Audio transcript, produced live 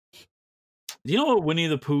Do you know what Winnie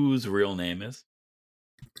the Pooh's real name is?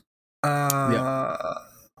 I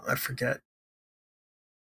forget.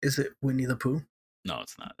 Is it Winnie the Pooh? No,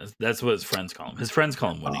 it's not. That's what his friends call him. His friends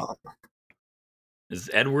call him Winnie. It's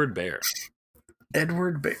Edward Bear.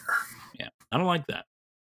 Edward Bear. Yeah, I don't like that.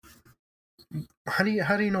 How do you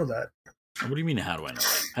know that? What do you mean? How do I know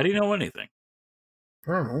that? How do you know anything?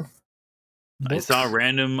 I don't know. I saw a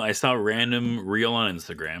random reel on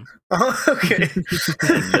Instagram. Oh, okay.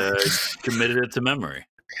 And committed it to memory,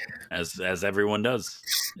 as everyone does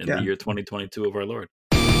in the year 2022 of our Lord.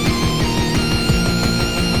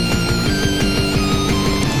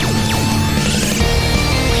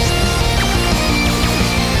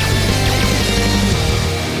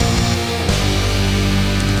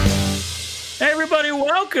 Hey everybody,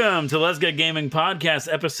 welcome to Let's Get Gaming Podcast,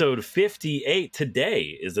 episode 58. Today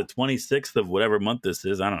is the 26th of whatever month this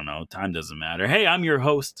is. I don't know. Time doesn't matter. Hey, I'm your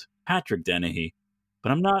host, Patrick Dennehy,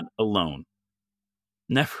 but I'm not alone.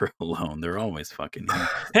 Never alone. They're always fucking here.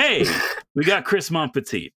 Hey, we got Chris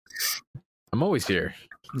Montpetit. I'm always here.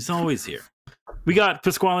 He's always here. We got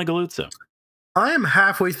Pasquale Galuzzo. I am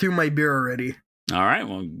halfway through my beer already. All right.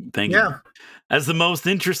 Well, thank you. That's the most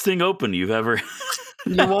interesting open you've ever...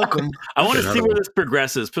 You're welcome. I want to see where this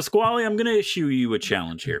progresses. Pasquale, I'm going to issue you a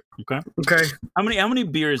challenge here. Okay. Okay. How many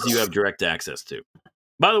beers do you have direct access to?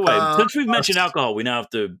 By the way, since we've mentioned alcohol, we now have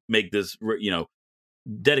to make this,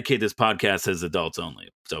 dedicate this podcast as adults only.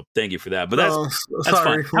 So thank you for that. But that's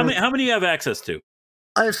fine. How many do you have access to?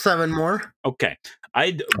 I have 7 more. Okay.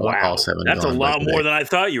 Wow. That's a lot more than I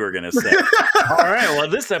thought you were going to say. All right. Well,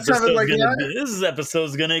 this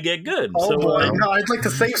episode's going to get good. Oh, so, boy. No, I'd like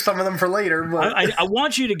to save some of them for later. But I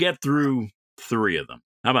want you to get through 3 of them.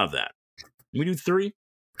 How about that? Can we do 3?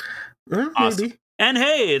 Awesome. Maybe. And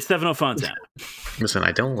hey, it's Stefano Fontana. Listen,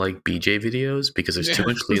 I don't like BJ videos because there's too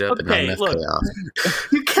much lead up and not enough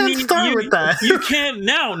payoff. You can't start with that. You can't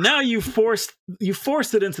now. You forced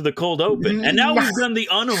it into the cold open, and now we've done the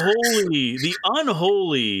unholy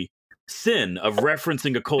sin of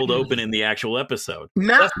referencing a cold open in the actual episode.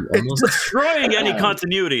 Now it's destroying any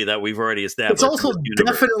continuity that we've already established. It's also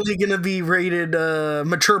definitely going to be rated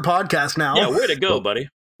mature podcast now. Yeah, way to go, buddy.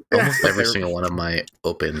 Almost every single one of my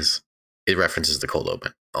opens. It references the cold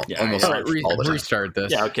open. Almost all the time. Restart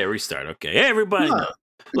this. Yeah, okay, restart. Okay. Hey, everybody.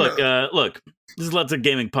 Look, this is Let's Get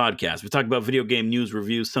Gaming Podcast. We talk about video game news,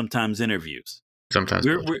 reviews, sometimes interviews. Sometimes.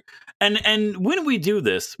 And when we do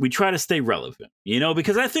this, we try to stay relevant,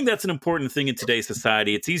 because I think that's an important thing in today's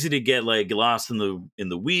society. It's easy to get lost in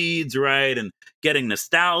the weeds, right? And getting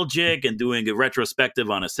nostalgic and doing a retrospective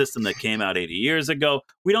on a system that came out 80 years ago.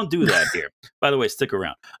 We don't do that here. By the way, stick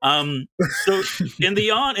around. So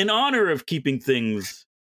in honor of keeping things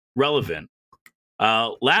relevant,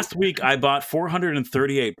 last week I bought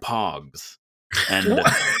 438 Pogs. And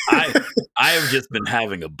I have just been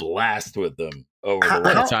having a blast with them over the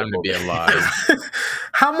last time to be alive.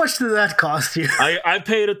 How much did that cost you? I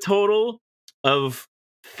paid a total of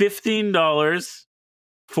 $15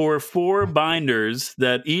 for 4 binders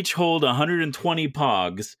that each hold 120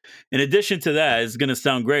 Pogs. In addition to that, it's going to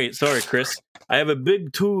sound great. Sorry, Chris. I have a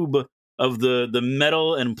big tube of the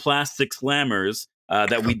metal and plastic slammers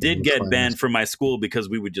that we did get banned from my school because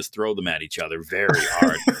we would just throw them at each other very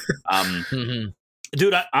hard.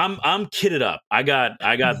 Dude, I'm kitted up. I got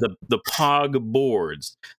the Pog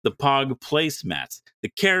boards, the Pog placemats, the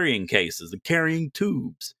carrying cases, the carrying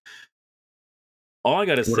tubes. All I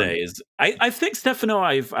gotta say is, I think Stefano,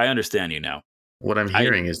 I understand you now. What I'm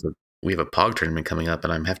hearing is that we have a Pog tournament coming up,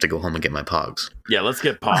 and I have to go home and get my Pogs. Yeah, let's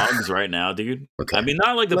get Pogs right now, dude. Okay. I mean,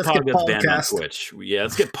 not like the Pog that's banned on Twitch. Yeah,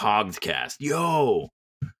 let's get Pogscast. Yo.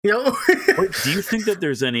 Wait, do you think that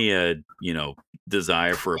there's any,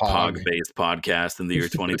 desire for a Pog-based podcast in the year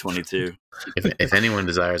 2022? If anyone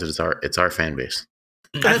desires it, it's our fan base.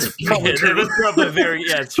 That's probably true. That's probably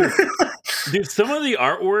it's true. Dude, some of the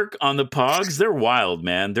artwork on the Pogs, they're wild,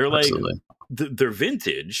 man. They're like, they're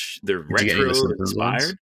vintage. They're retro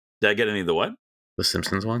inspired. Did I get any of the what? The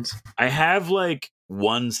Simpsons ones? I have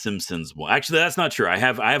one Simpsons one. Actually, that's not true. I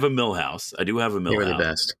have a Millhouse. I do have a Millhouse. They're the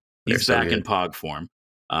best. He's back in Pog form.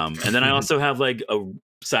 And then I also have a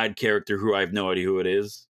side character who I have no idea who it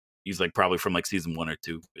is. He's probably from season 1 or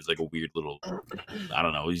 2. He's a weird little, I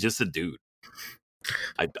don't know. He's just a dude.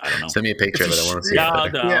 I don't know. Send me a picture of it. I want to see it.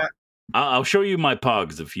 Yeah. I'll show you my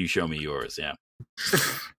Pogs if you show me yours. Yeah.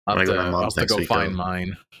 I'll have to go find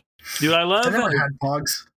mine. Dude, I love I never had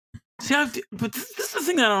Pogs. See, but this is the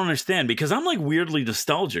thing that I don't understand, because I'm weirdly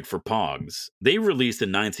nostalgic for Pogs. They released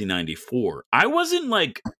in 1994. I wasn't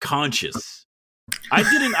conscious. I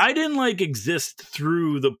didn't exist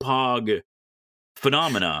through the Pog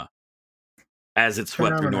phenomena as it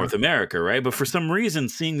swept through North America, right? But for some reason,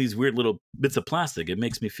 seeing these weird little bits of plastic, it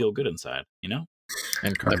makes me feel good inside, you know?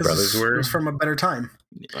 And my brothers were. It was from a better time.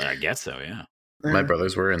 I guess so, yeah. My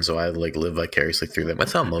brothers were, and so I like live vicariously through them.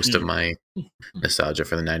 That's how most of my nostalgia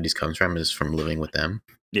for the 90s comes from, is from living with them.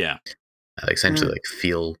 Yeah. I essentially like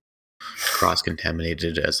feel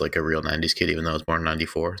cross-contaminated as like a real 90s kid, even though I was born in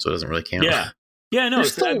 94, so it doesn't really count. Yeah, no,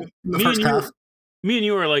 still the first half. Me and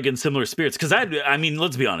you are like in similar spirits, because I mean,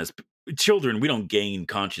 let's be honest, children, we don't gain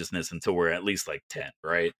consciousness until we're at least like 10,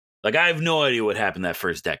 right? Like, I have no idea what happened that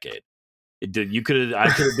first decade. I could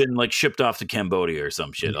have been like shipped off to Cambodia or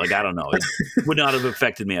some shit. Like, I don't know. It would not have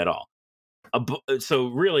affected me at all. So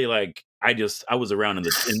really, like, I was around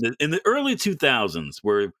in the early 2000s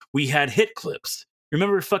where we had hit clips.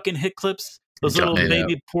 Remember fucking hit clips? Those little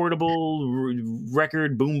baby portable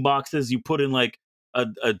record boom boxes you put in like a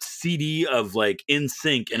CD of like In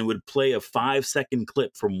Sync, and it would play a 5-second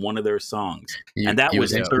clip from one of their songs, and that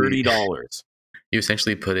was $30. You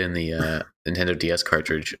essentially put in the Nintendo DS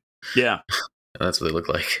cartridge. Yeah, that's what they look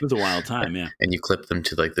like. It was a wild time, yeah. And you clip them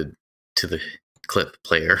to like the clip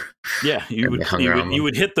player. Yeah, you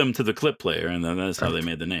would hit them to the clip player, and then that's how they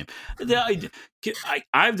made the name.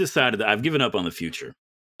 I've decided that I've given up on the future.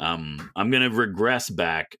 I'm going to regress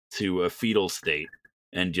back to a fetal state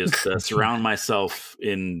and just surround myself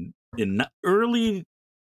in early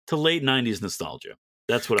to late 90s nostalgia.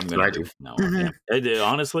 That's what I'm going to do now. Yeah.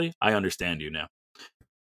 Honestly, I understand you now.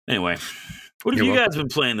 Anyway, what have you guys been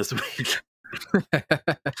playing this week?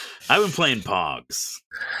 I've been playing Pogs.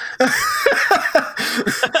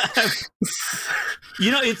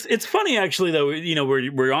 You know, it's funny actually, though. You know,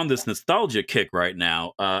 we're on this nostalgia kick right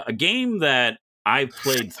now. A game that I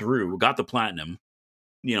played through, got the platinum.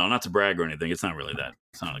 You know, not to brag or anything. It's not really that.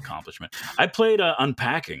 It's not an accomplishment. I played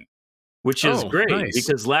Unpacking, which is great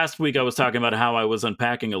because last week I was talking about how I was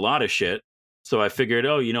unpacking a lot of shit. So I figured,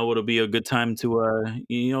 it'll be a good time to,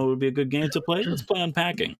 it'll be a good game to play. Let's play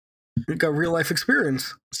Unpacking. You got real life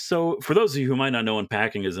experience. So for those of you who might not know,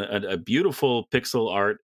 Unpacking is a beautiful pixel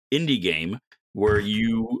art indie game where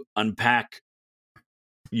you unpack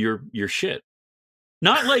your shit.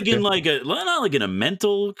 Not like in not like in a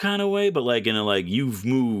mental kind of way, but like in a you've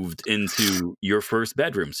moved into your first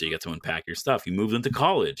bedroom, so you get to unpack your stuff. You moved into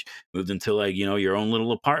college, moved into your own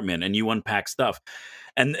little apartment, and you unpack stuff.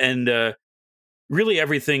 And really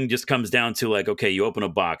everything just comes down to okay, you open a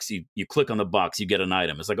box, you click on the box, you get an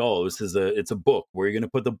item. It's like, it's a book. Where you're going to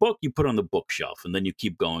put the book, you put it on the bookshelf, and then you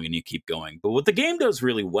keep going and you keep going. But what the game does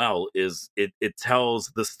really well is it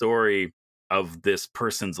tells the story of this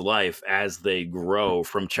person's life as they grow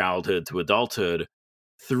from childhood to adulthood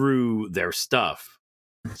through their stuff.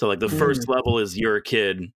 So the first level is you're a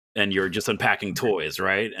kid and you're just unpacking toys,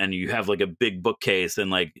 right? And you have a big bookcase,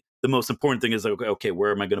 and the most important thing is okay,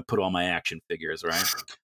 where am I going to put all my action figures, right?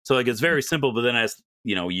 So it's very simple, but then as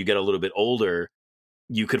you get a little bit older,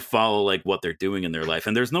 you could follow what they're doing in their life,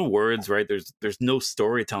 and there's no words, right? There's no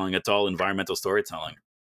storytelling. It's all environmental storytelling.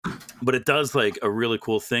 But it does a really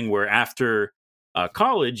cool thing where after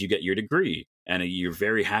college, you get your degree, and you're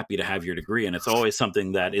very happy to have your degree. And it's always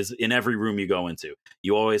something that is in every room you go into.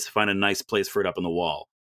 You always find a nice place for it up on the wall.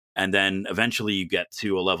 And then eventually you get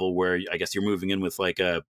to a level where I guess you're moving in with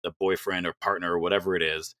a boyfriend or partner or whatever it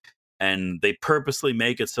is. And they purposely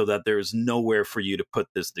make it so that there's nowhere for you to put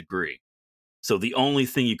this degree. So the only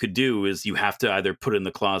thing you could do is you have to either put it in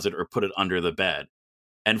the closet or put it under the bed.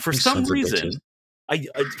 And for some reason,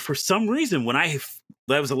 when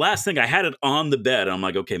that was the last thing, I had it on the bed. I'm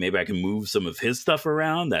like, okay, maybe I can move some of his stuff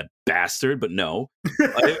around, that bastard. But no,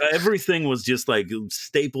 everything was just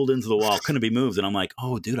stapled into the wall, couldn't be moved. And I'm like,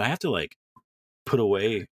 oh, dude, I have to put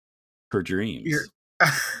away her dreams.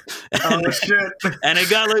 Oh shit! And it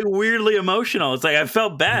got weirdly emotional. It's I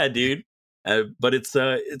felt bad, dude. But it's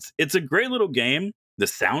a great little game. The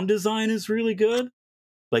sound design is really good.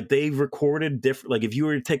 They've recorded different. If you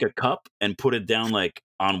were to take a cup and put it down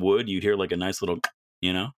on wood, you'd hear a nice little, But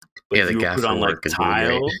if you put it on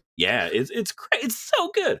tile, really it's great. It's so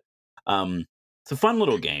good. It's a fun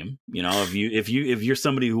little game. If you're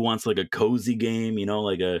somebody who wants a cozy game,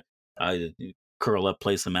 a curl up,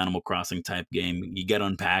 play some Animal Crossing type game, you get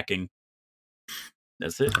Unpacking.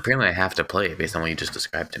 That's it. Apparently, I have to play it based on what you just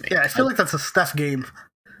described to me. Yeah, I feel like that's a Steph game.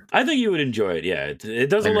 I think you would enjoy it. Yeah, it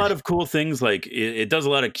does a lot of cool things. It does a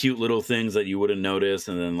lot of cute little things that you wouldn't notice,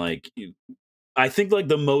 and then I think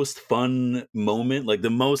the most fun moment, the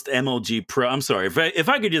most MLG pro. I'm sorry if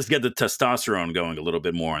I could just get the testosterone going a little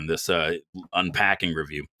bit more on this Unpacking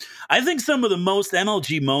review. I think some of the most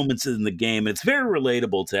MLG moments in the game, and it's very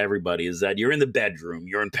relatable to everybody, is that you're in the bedroom,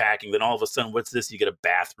 you're unpacking, then all of a sudden, what's this? You get a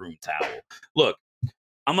bathroom towel. Look,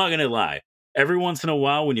 I'm not gonna lie. every once in a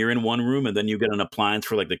while when you're in one room and then you get an appliance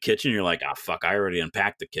for like the kitchen, you're like, fuck, I already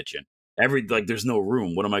unpacked the kitchen. There's no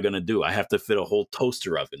room. What am I going to do? I have to fit a whole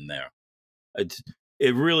toaster oven there.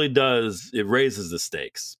 It really does. It raises the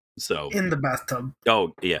stakes. So in the bathtub.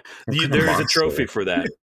 Oh yeah, there's a trophy for that.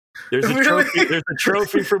 There's a trophy. There's a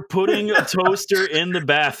trophy for putting a toaster in the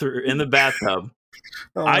bathtub.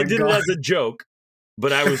 Oh I did it as a joke,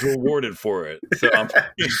 but I was rewarded for it. So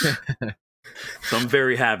I'm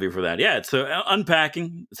very happy for that. Yeah, it's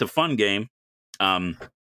unpacking. It's a fun game. Never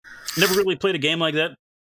really played a game like that.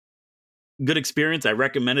 Good experience. I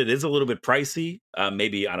recommend it. It is a little bit pricey.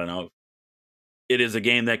 Maybe, I don't know. It is a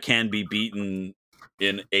game that can be beaten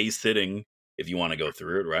in a sitting if you want to go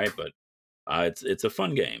through it, right? But it's a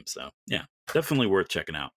fun game. So yeah, definitely worth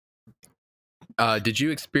checking out. Did you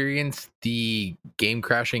experience the game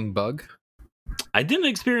crashing bug? I didn't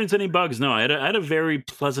experience any bugs. No, I had a very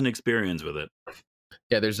pleasant experience with it.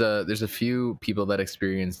 Yeah, there's a few people that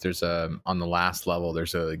experience. On the last level,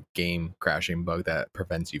 there's a game crashing bug that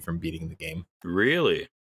prevents you from beating the game. Really?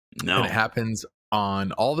 No. And it happens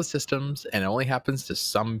on all the systems, and it only happens to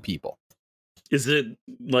some people. Is it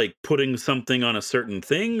like putting something on a certain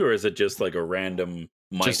thing, or is it just like a random?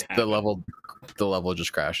 Just happen? The level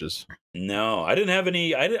just crashes. No, I didn't have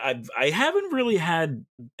any. I haven't really had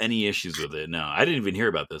any issues with it. No, I didn't even hear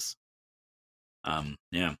about this.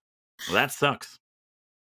 Yeah, well, that sucks.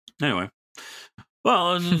 Anyway,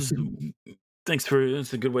 well, thanks for.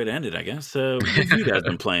 It's a good way to end it, I guess. What have you guys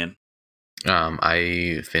been playing?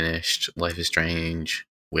 I finished Life is Strange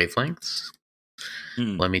Wavelengths.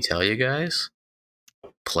 Let me tell you guys,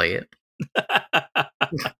 play it.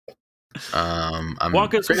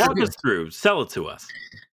 Walk us through. Sell it to us.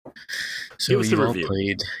 So you've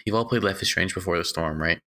all played Life is Strange Before the Storm,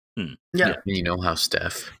 right? Yeah. And you know how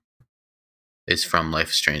Steph is from Life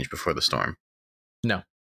is Strange Before the Storm? No.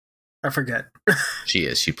 I forget. She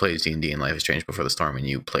is. She plays D&D in Life is Strange Before the Storm, and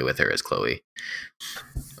you play with her as Chloe.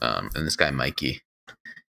 And this guy Mikey.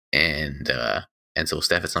 And so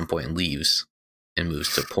Steph at some point leaves and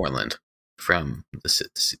moves to Portland from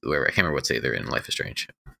where I can't remember what city they're in Life is Strange.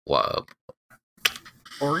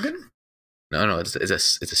 Oregon? No, it's a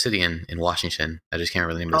city in Washington. I just can't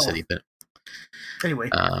remember the name of the city, but anyway.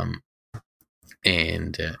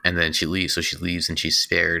 And then she leaves. So she leaves and she's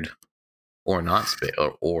spared, or not spared,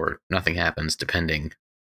 or nothing happens, depending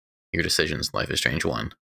your decisions. In Life is Strange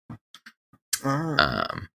 1.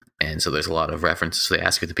 And so there's a lot of references. So they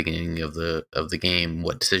ask you at the beginning of the game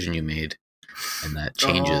what decision you made, and that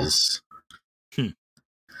changes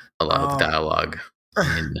a lot of the dialogue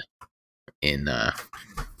in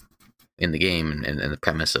the game and the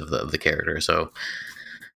premise of the character. So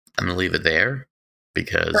I'm gonna leave it there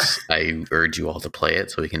because I urge you all to play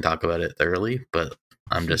it so we can talk about it thoroughly. But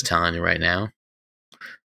I'm just telling you right now,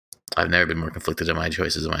 I've never been more conflicted in my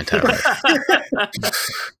choices in my entire life.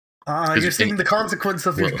 You're seeing the consequence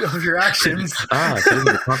of your actions.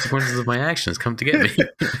 The consequences of my actions come to get me.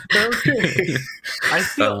 Okay. I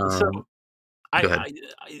feel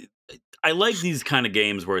I like these kind of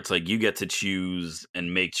games where it's like you get to choose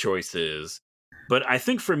and make choices. But I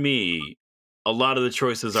think for me, a lot of the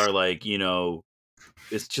choices are like,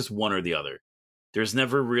 it's just one or the other. There's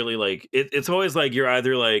never really like, it's always like you're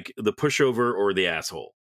either like the pushover or the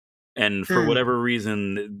asshole. And for whatever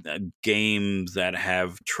reason, games that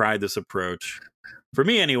have tried this approach, for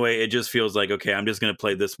me anyway, it just feels like, okay, I'm just going to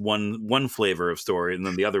play this one flavor of story and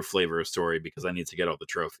then the other flavor of story because I need to get all the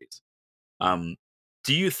trophies.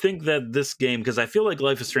 Do you think that this game, because I feel like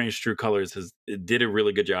Life is Strange True Colors did a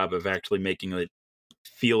really good job of actually making it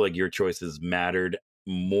feel like your choices mattered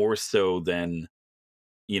more so than,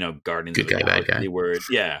 Guardians of the Galaxy, where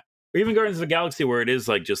or even Guardians of the Galaxy, where it is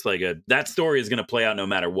like just like that story is going to play out no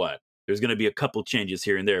matter what. There's going to be a couple changes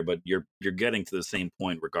here and there, but you're getting to the same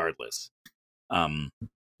point regardless. Do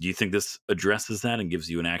you think this addresses that and gives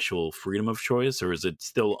you an actual freedom of choice, or is it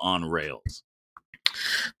still on rails?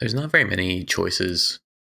 There's not very many choices.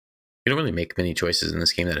 You don't really make many choices in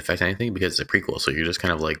this game that affect anything because it's a prequel. So you're just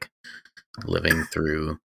kind of like living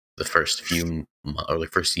through the first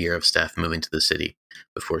first year of Steph moving to the city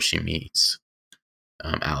before she meets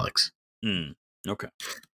Alex. Okay.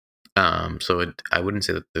 So I wouldn't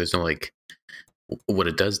say that there's no like. What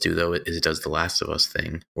it does do though is it does the Last of Us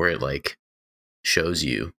thing where it like shows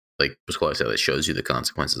you, like Pasquale said, it shows you the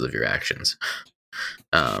consequences of your actions.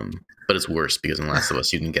 But it's worse because in Last of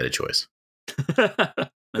Us you didn't get a choice.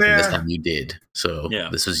 This time you did. So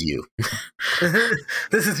this was you.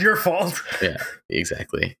 This is your fault. Yeah,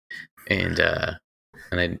 exactly. And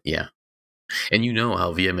and you know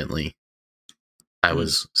how vehemently I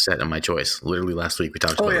was set on my choice. Literally last week we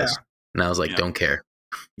talked about this, and I was like, don't care.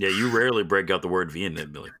 Yeah, you rarely break out the word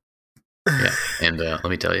Vietnam, Billy. Yeah, and let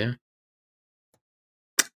me tell you,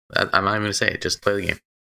 I'm not even gonna say it. Just play the game.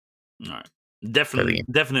 All right.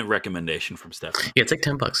 Definite recommendation from Stephanie. Yeah, it's like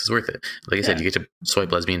 $10. It's worth it. Like I said, you get to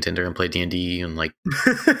swipe lesbian Tinder and play D&D and like,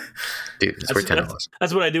 dude, it's worth $10.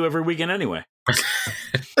 That's what I do every weekend anyway.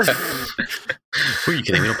 Who are you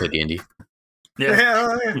kidding? We don't play D&D. Yeah,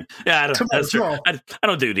 I don't. That's true. I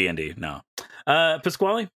don't do D&D. No.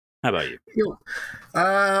 Pasquale, how about you?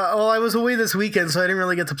 Well, I was away this weekend, so I didn't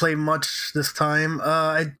really get to play much this time.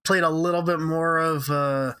 I played a little bit more of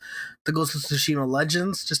the Ghost of Tsushima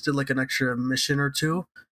Legends, just did like an extra mission or two.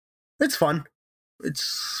 It's fun.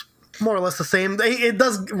 It's more or less the same. It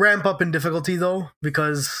does ramp up in difficulty though,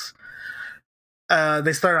 because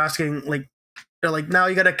they start asking like, they're like, now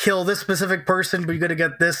you got to kill this specific person, but you got to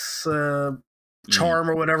get this charm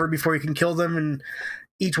or whatever before you can kill them, and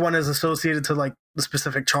each one is associated to like the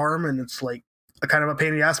specific charm, and it's like a kind of a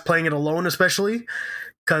pain in the ass playing it alone, especially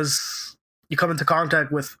because you come into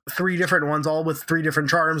contact with 3 different ones, all with 3 different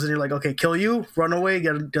charms, and you're like, okay, kill you, run away,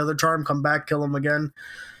 get the other charm, come back, kill them again.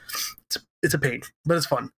 It's a pain, but it's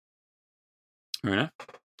fun. Fair enough.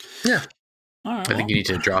 Yeah. All right, I think you need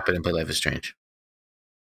to drop it and play Life is Strange.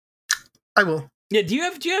 I will. Yeah. Do you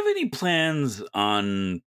have any plans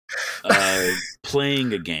on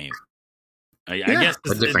playing a game? I guess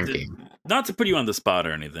a different game. Not to put you on the spot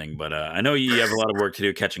or anything, but I know you have a lot of work to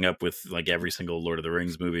do catching up with like every single Lord of the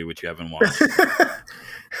Rings movie, which you haven't watched.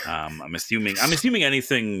 I'm assuming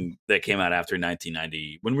anything that came out after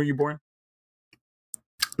 1990. When were you born?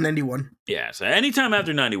 91. Yeah, so anytime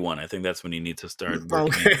after 91, I think that's when you need to start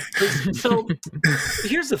working. Okay. So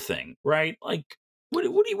here's the thing, right? Like, what are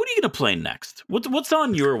you going to play next? What's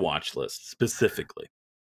on your watch list specifically?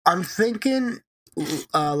 I'm thinking,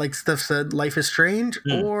 like Steph said, Life is Strange,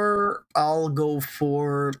 or I'll go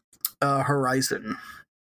for Horizon.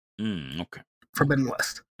 Okay. Forbidden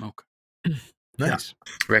West. Okay. Nice.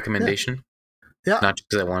 Recommendation? Yeah. Not just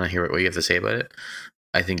because I want to hear what you have to say about it.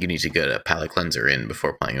 I think you need to get a palate cleanser in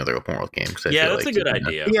before playing another open world game. Yeah, that's a good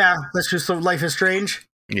idea. Yeah, that's just so Life is Strange.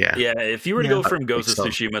 Yeah. Yeah, if you were to go from Ghost of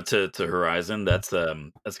Tsushima to Horizon, that's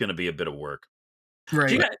going to be a bit of work.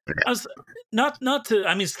 Right.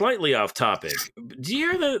 Slightly off topic. Do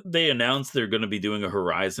you hear that they announced they're going to be doing a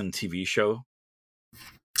Horizon TV show?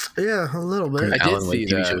 Yeah, a little bit. I did see TV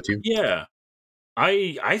that. show too. Yeah,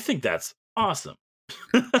 I think that's awesome.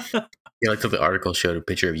 Yeah, like the article showed a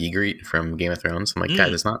picture of Ygritte from Game of Thrones. I'm like,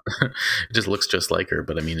 God, it's not. It just looks just like her,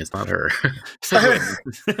 but I mean, it's not her.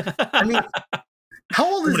 I mean, how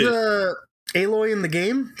old is Aloy in the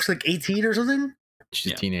game? She's like 18 or something.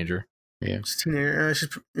 She's a teenager. Yeah, she's a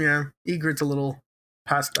teenager. Ygritte's a little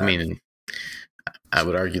past that. I mean, I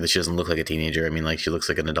would argue that she doesn't look like a teenager. I mean, like she looks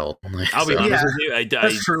like an adult. I'll be honest with you.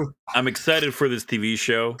 That's true. I'm excited for this TV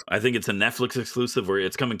show. I think it's a Netflix exclusive, or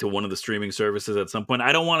it's coming to one of the streaming services at some point.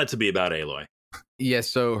 I don't want it to be about Aloy. Yeah,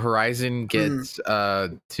 so Horizon gets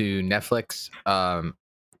to Netflix.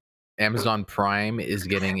 Amazon Prime is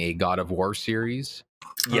getting a God of War series.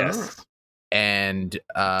 Yes. And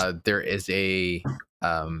there is a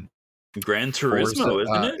Gran Turismo,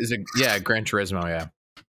 isn't it? Yeah, Gran Turismo, yeah.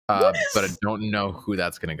 But I don't know who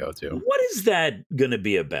that's going to go to. What is that going to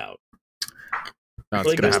be about? No, it's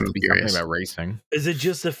going to have to be something about racing. Is it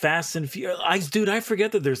just a Fast and Furious? Dude, I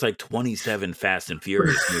forget that there's like 27 Fast and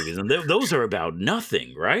Furious movies, and those are about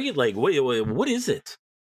nothing, right? Like, wait, what is it?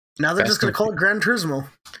 Now they're just going to call it Gran Turismo.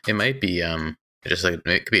 It might be just like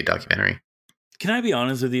it could be a documentary. Can I be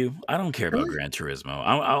honest with you? I don't care about Gran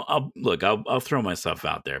Turismo. I'll throw myself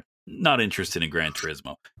out there. Not interested in Gran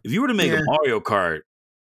Turismo. If you were to make a Mario Kart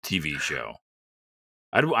TV show,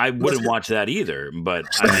 I wouldn't watch that either. But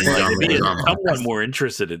I mean, like, it'd be somewhat more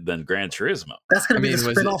interested than Gran Turismo. That's going to be the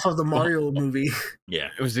spin-off of the Mario movie. Yeah.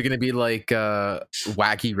 Was it going to be like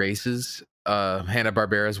Wacky Races?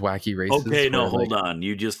 Hanna-Barbera's Wacky Races? Okay, no, hold on.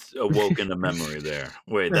 You just awoken a memory there.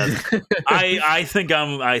 Wait, that's I think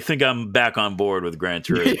I'm back on board with Gran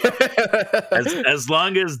Turismo. As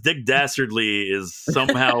long as Dick Dastardly is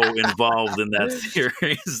somehow involved in that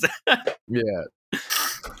series. Yeah.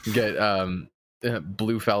 Get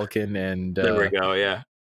Blue Falcon and there we go, yeah.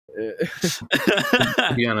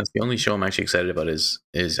 To be honest, the only show I'm actually excited about is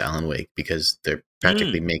Alan Wake, because they're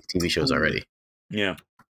practically make TV shows already. Yeah.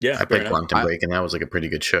 Yeah. I played Quantum Break, and that was like a pretty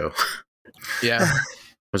good show. Yeah.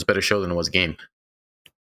 It was a better show than it was a game.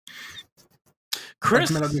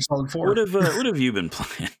 Chris, what have you been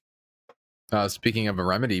playing? Speaking of a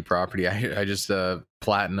Remedy property, I just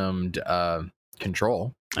platinumed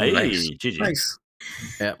Control. Hey, nice.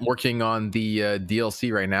 Yeah, I'm working on the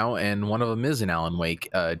DLC right now, and one of them is an Alan Wake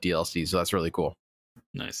DLC, so that's really cool.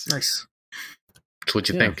 Nice. So what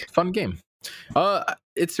you think? Fun game.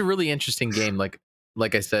 It's a really interesting game.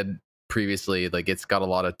 Like I said previously, like it's got a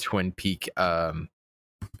lot of Twin Peak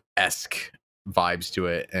esque vibes to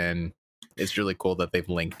it, and it's really cool that they've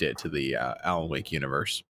linked it to the Alan Wake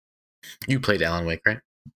universe. You played Alan Wake, right?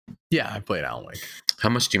 Yeah, I played Alan Wake. How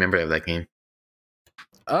much do you remember of that game?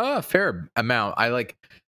 A fair amount.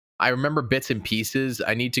 I remember bits and pieces.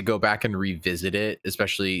 I need to go back and revisit it,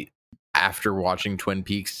 especially after watching Twin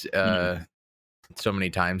Peaks so many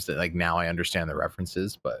times that like now I understand the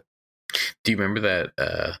references. But do you remember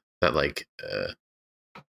that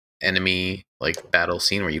enemy like battle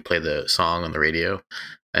scene where you play the song on the radio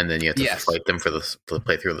and then you have to fight them for the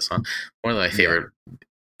playthrough of the song? One of my favorite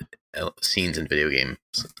scenes in video games.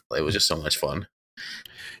 It was just so much fun.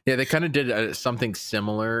 Yeah, they kind of did something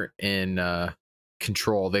similar in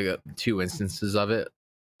Control. They got 2 instances of it.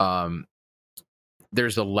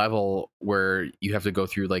 There's a level where you have to go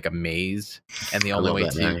through like a maze, and the only way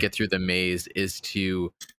to get through the maze is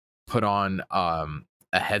to put on a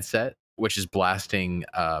headset, which is blasting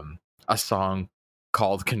a song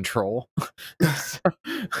called Control.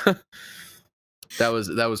 That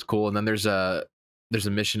was cool. And then there's a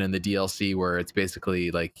mission in the DLC where it's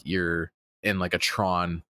basically like you're in like a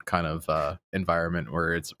Tron kind of environment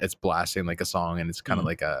where it's blasting like a song, and it's kind of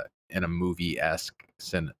like in a movie-esque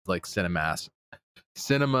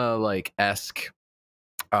cinema like esque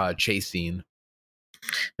chase scene.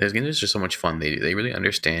 Those games are just so much fun. They really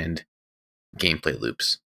understand gameplay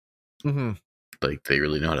loops. Mm-hmm. Like they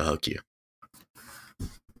really know how to hook you.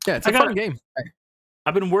 Yeah, it's a fun game.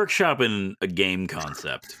 I've been workshopping a game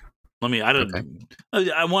concept. I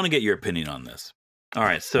want to get your opinion on this. All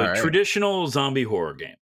right, so traditional zombie horror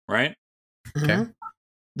game, right? Okay.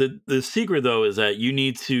 The secret though is that you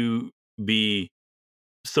need to be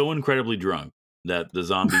so incredibly drunk that the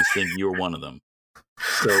zombies think you're one of them.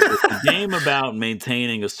 So it's a game about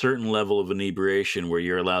maintaining a certain level of inebriation where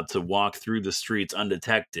you're allowed to walk through the streets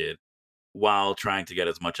undetected while trying to get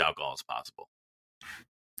as much alcohol as possible.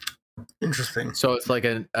 Interesting. So it's like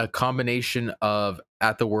a combination of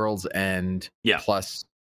At the World's End plus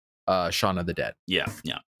Shaun of the Dead. Yeah.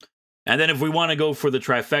 And then if we want to go for the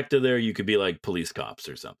trifecta there, you could be like police cops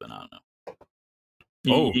or something. I don't know.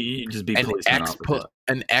 You just be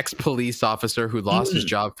an ex-police officer who lost his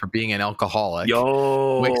job for being an alcoholic.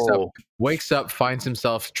 Wakes up, finds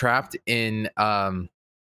himself trapped in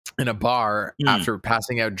a bar after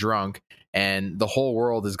passing out drunk, and the whole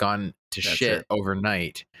world has gone to shit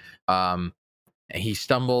overnight. He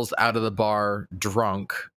stumbles out of the bar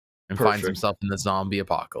drunk and finds himself in the zombie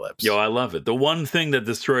apocalypse. I love it. The one thing that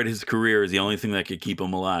destroyed his career is the only thing that could keep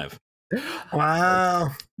him alive. Wow.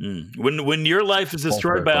 When your life is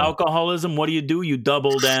destroyed by alcoholism, what do? You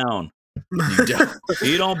double down.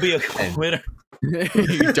 You don't be a quitter.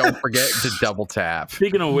 You don't forget to double tap.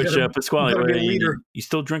 Speaking of which, Pasquale, you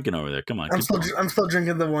still drinking over there? Come on. I'm still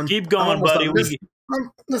drinking the one. Keep going, buddy.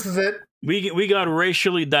 This is it. We got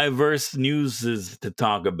racially diverse news to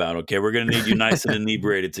talk about. Okay, we're gonna need you nice and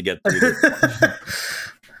inebriated to get through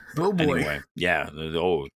this. Oh boy. Anyway, yeah.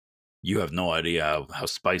 You have no idea how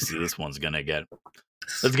spicy this one's gonna get.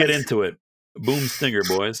 Let's get into it. Boom stinger,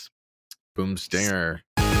 boys. Boom stinger.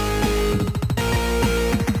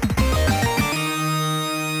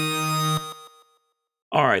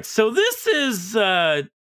 All right, so this is I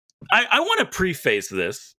want to preface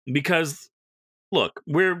this because look,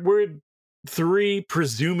 we're 3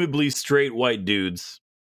 presumably straight white dudes.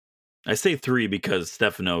 I say 3 because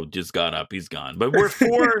Stefano just got up, he's gone. But we're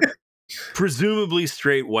 4 presumably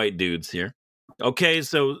straight white dudes here. Okay,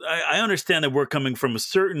 so I understand that we're coming from a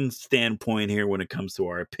certain standpoint here when it comes to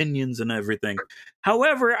our opinions and everything.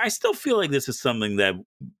 However, I still feel like this is something that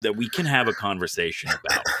we can have a conversation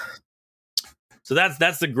about. So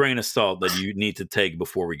that's the grain of salt that you need to take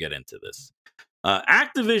before we get into this.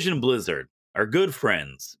 Activision Blizzard are good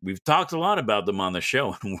friends. We've talked a lot about them on the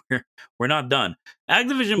show, and we're not done.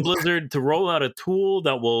 Activision Blizzard to roll out a tool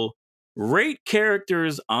that will rate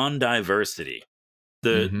characters on diversity.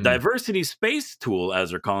 The diversity space tool, as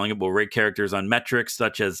they're calling it, will rate characters on metrics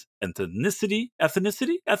such as ethnicity,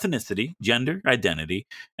 gender, identity,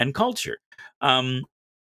 and culture. On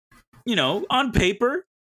paper,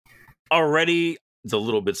 already it's a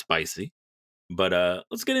little bit spicy, but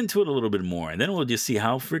let's get into it a little bit more, and then we'll just see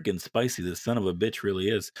how freaking spicy this son of a bitch really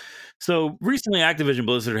is. So recently, Activision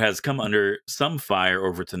Blizzard has come under some fire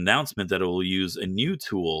over its announcement that it will use a new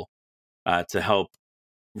tool to help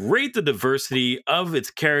rate the diversity of its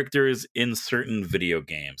characters in certain video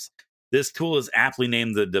games. This tool is aptly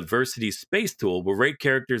named the Diversity Space Tool. Will rate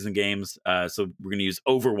characters in games. So we're going to use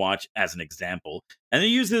Overwatch as an example. And it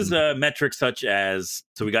uses metrics such as,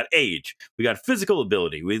 so we got age, we got physical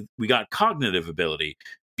ability, we got cognitive ability,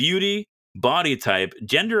 beauty, body type,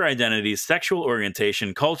 gender identity, sexual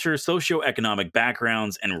orientation, culture, socioeconomic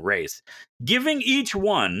backgrounds, and race. Giving each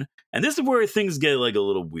one, and this is where things get like a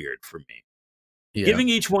little weird for me. Yeah. Giving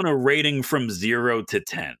each one a rating from 0 to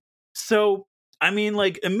 10. So, I mean,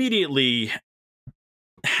 like, immediately,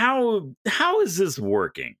 how is this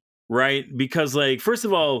working, right? Because, like, first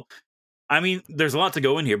of all, I mean, there's a lot to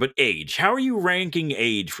go in here, but age. How are you ranking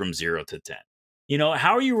age from 0 to 10? You know,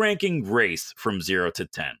 how are you ranking race from 0 to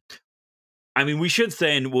 10? I mean, we should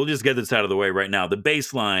say, and we'll just get this out of the way right now, the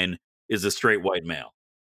baseline is a straight white male.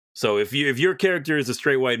 So if your character is a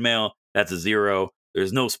straight white male, that's a 0.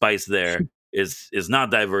 There's no spice there. Is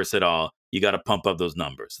not diverse at all. You got to pump up those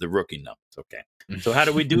numbers, the rookie numbers. Okay. So how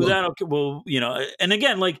do we do that? Okay. Well, you know, and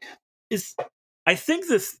again, like, I think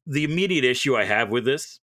the immediate issue I have with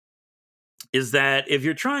this is that if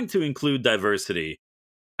you're trying to include diversity,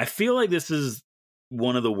 I feel like this is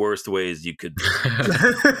one of the worst ways you could.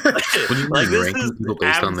 When you like ranking people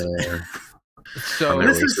based on their. So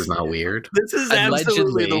this is not weird. This is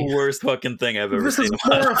absolutely the worst fucking thing I've ever seen. This is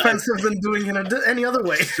more offensive than doing it any other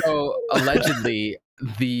way. So allegedly,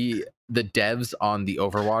 the devs on the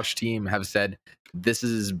Overwatch team have said this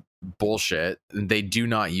is bullshit. They do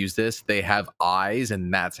not use this. They have eyes,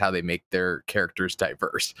 and that's how they make their characters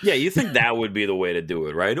diverse. Yeah, you think that would be the way to do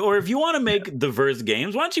it, right? Or if you want to make diverse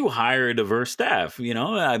games, why don't you hire a diverse staff? You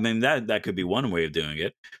know, I mean that could be one way of doing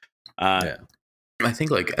it. Yeah. I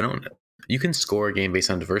think you can score a game based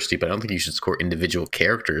on diversity, but I don't think you should score individual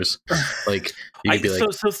characters. Like you could be like,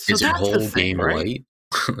 is your whole game white?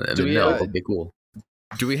 Okay, cool.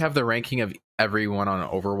 Do we have the ranking of everyone on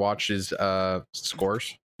Overwatch's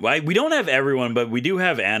scores? Well, we don't have everyone, but we do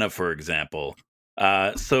have Anna, for example.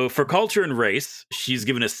 So for culture and race, she's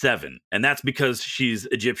given a 7, and that's because she's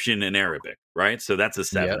Egyptian and Arabic, right? So that's a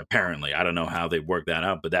 7, apparently. I don't know how they work that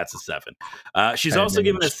out, but that's a 7. She's also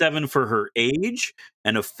given a 7 for her age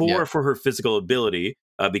and a 4 for her physical ability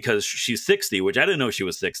because she's 60, which I didn't know she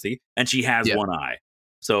was 60, and she has one eye.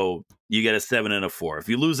 So you get a 7 and a 4. If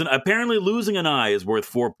you apparently losing an eye is worth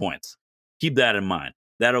 4 points. Keep that in mind.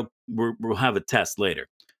 We'll have a test later.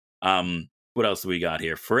 What else do we got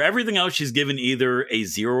here? For everything else, she's given either a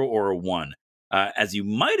 0 or a 1. As you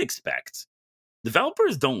might expect,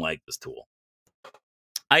 developers don't like this tool.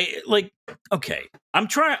 I'm going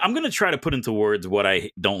to try to put into words what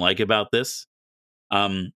I don't like about this.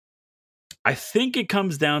 I think it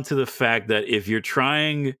comes down to the fact that if you're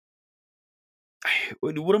trying,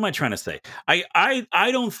 what am I trying to say? I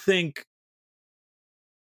don't think,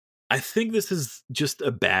 I think this is just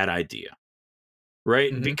a bad idea.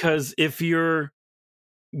 Right? Mm-hmm. Because if you're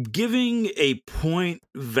giving a point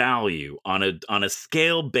value on a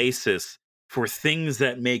scale basis for things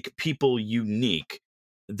that make people unique,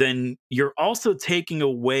 then you're also taking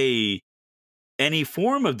away any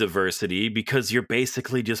form of diversity because you're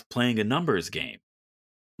basically just playing a numbers game.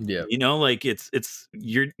 Yeah. You know, like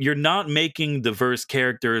you're not making diverse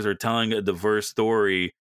characters or telling a diverse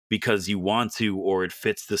story because you want to, or it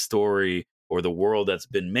fits the story or the world that's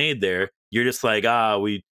been made there. You're just like,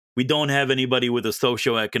 we don't have anybody with a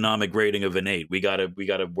socioeconomic rating of an 8. We gotta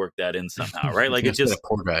work that in somehow, right? Like, it's just a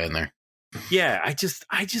poor guy in there. Yeah, I just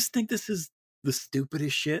think this is the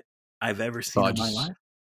stupidest shit I've ever seen in my life.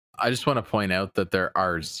 I just want to point out that there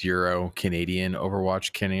are 0 Canadian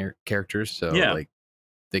Overwatch characters, so like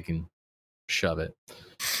they can shove it.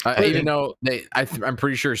 Even though I'm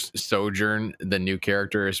pretty sure Sojourn, the new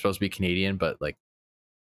character, is supposed to be Canadian, but like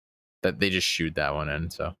that they just shoot that one in.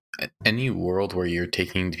 So any world where you're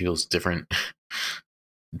taking people's different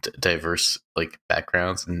diverse like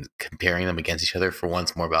backgrounds and comparing them against each other for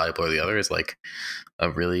one's more valuable or the other is like a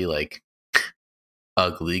really like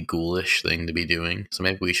ugly, ghoulish thing to be doing. So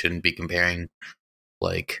maybe we shouldn't be comparing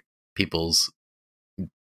like people's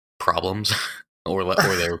problems or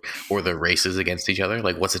their races against each other.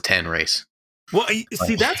 Like, what's a 10 race? Well,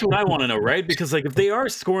 see, that's what I want to know, right? Because like if they are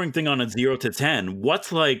scoring thing on a 0 to 10,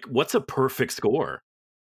 what's a perfect score?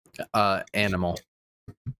 Animal.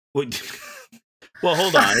 Well,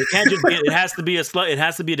 hold on. It can't just be. It has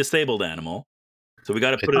to be a disabled animal. So we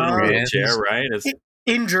got to put it in a wheelchair, right?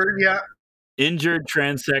 Injured, yeah. Injured,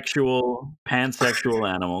 transsexual, pansexual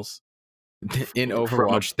animals. In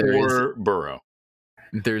Overwatch,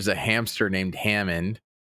 there's a hamster named Hammond.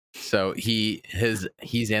 So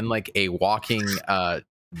he's in like a walking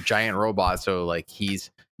giant robot. So like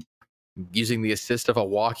he's using the assist of a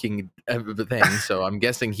walking thing. So I'm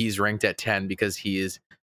guessing he's ranked at 10 because he is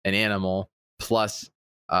an animal plus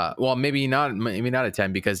well, maybe not a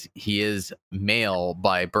 10 because he is male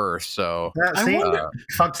by birth. So Yeah, see,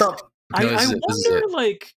 fucked up. I wonder,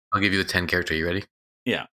 like, I'll give you the 10 character. You ready?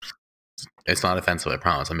 Yeah. It's not offensive, I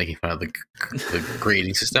promise. I'm making fun of the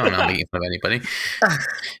grading system. I'm not making fun of anybody.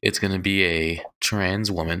 It's going to be a trans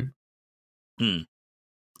woman, and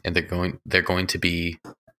they're going to be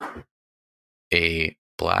a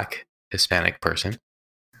Black Hispanic person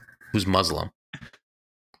who's Muslim,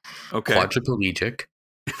 quadriplegic,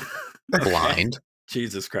 blind,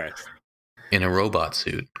 Jesus Christ, in a robot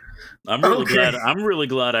suit. I'm really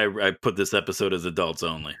glad I put this episode as adults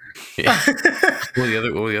only. Yeah. What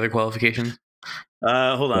were the other qualifications?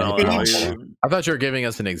 Hold on. I thought you were giving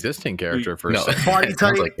us an existing character first. No, body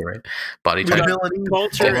type, like it, right? Body type,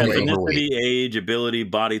 culture, ethnicity, age, ability,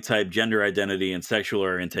 body type, gender identity, and sexual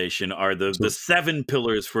orientation are the 7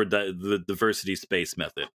 pillars for the diversity space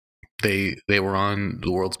method. They were on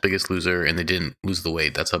The World's Biggest Loser, and they didn't lose the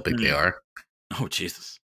weight. That's how big they are. Oh,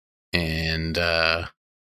 Jesus. And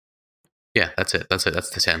yeah, that's it. That's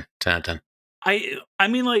the 10 out of 10. I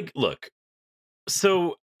mean, like, look,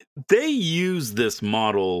 so they use this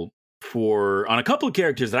model on a couple of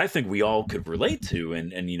characters that I think we all could relate to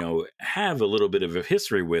and have a little bit of a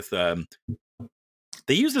history with. They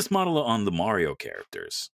use this model on the Mario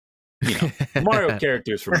characters, Mario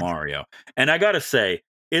characters from Mario. And I gotta say,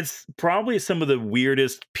 it's probably some of the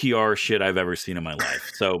weirdest PR shit I've ever seen in my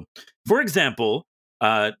life. So, for example,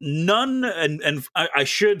 none, and I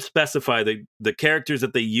should specify the characters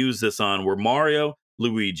that they used this on were Mario,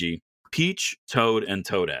 Luigi, Peach, Toad, and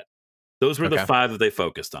Toadette. Those were the 5 that they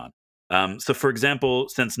focused on. So, for example,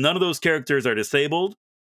 since none of those characters are disabled,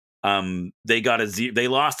 they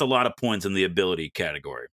lost a lot of points in the ability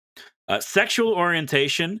category. Sexual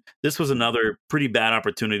orientation. This was another pretty bad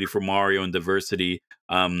opportunity for Mario and diversity.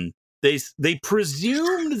 They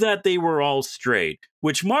presumed that they were all straight,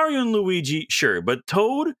 which Mario and Luigi, sure, but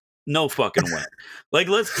Toad, no fucking way. Like,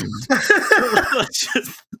 let's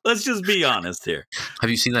just be honest here. Have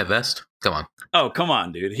you seen that vest? Come on. Oh, come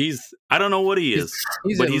on, dude. I don't know what he is,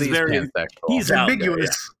 but he's very pansexual. He's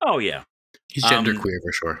ambiguous. Yeah. Oh yeah, he's genderqueer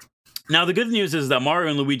for sure. Now, the good news is that Mario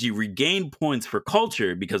and Luigi regained points for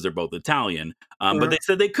culture because they're both Italian. But they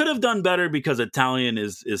said they could have done better because Italian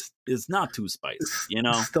is not too spicy,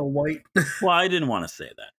 Still white. Well, I didn't want to say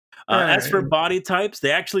that. As for body types,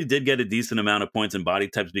 they actually did get a decent amount of points in body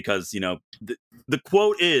types because, the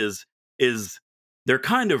quote is they're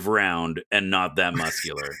kind of round and not that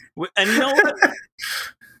muscular. And you know what?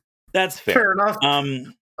 That's fair. Fair enough.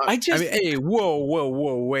 I mean, hey,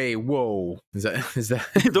 whoa. Is that?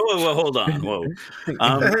 Whoa, hold on, whoa.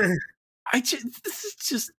 This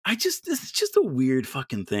is just a weird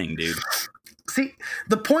fucking thing, dude. See,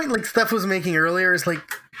 the point like Steph was making earlier is like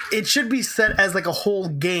it should be set as like a whole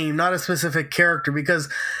game, not a specific character, because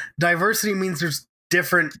diversity means there's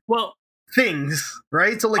different things,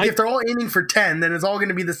 right? So like if they're all aiming for 10, then it's all going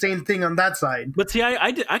to be the same thing on that side. But see,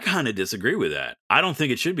 I kind of disagree with that. I don't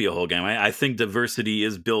think it should be a whole game. I think diversity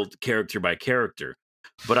is built character by character.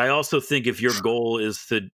 But I also think if your goal is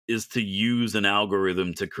to use an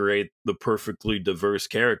algorithm to create the perfectly diverse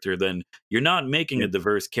character, then you're not making a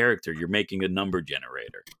diverse character. You're making a number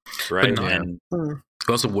generator, right?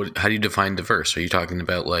 Also, how do you define diverse? Are you talking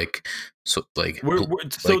about the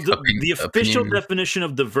official definition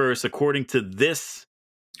of diverse, according to this,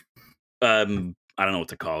 I don't know what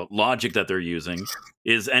to call it, logic that they're using,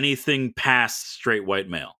 is anything past straight white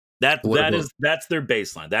male. That's their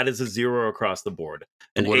baseline. That is a 0 across the board.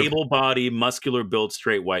 An able-bodied, muscular-built,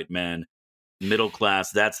 straight white man, middle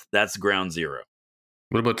class. That's ground zero.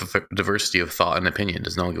 What about the diversity of thought and opinion?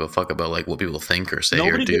 Does no one give a fuck about what people think or say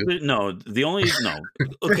or do?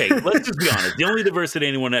 Okay, let's just be honest. The only diversity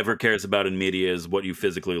anyone ever cares about in media is what you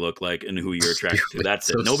physically look like and who you're attracted to. That's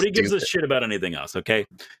it. Nobody gives a shit about anything else. Okay,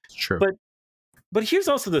 it's true. But here's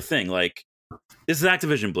also the thing. Like, this is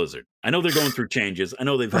Activision Blizzard. I know they're going through changes. I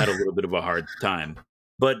know they've had a little bit of a hard time.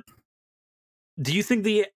 But do you think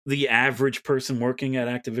the average person working at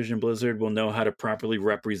Activision Blizzard will know how to properly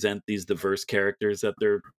represent these diverse characters that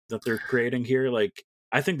they're creating here? Like,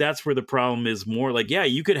 I think that's where the problem is more. Like, yeah,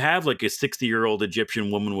 you could have like a 60-year-old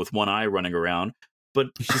Egyptian woman with one eye running around, but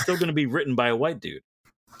she's still going to be written by a white dude.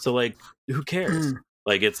 So, like, who cares?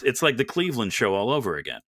 Like, it's like the Cleveland show all over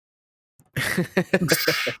again.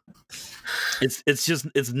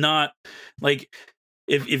 It's not like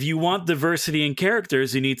if you want diversity in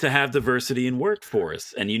characters, you need to have diversity in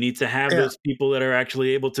workforce, and you need to have those people that are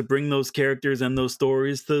actually able to bring those characters and those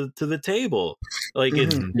stories to the table. Like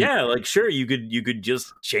it's like sure, you could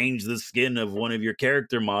just change the skin of one of your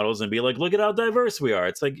character models and be like, look at how diverse we are.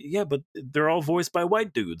 It's like, yeah, but they're all voiced by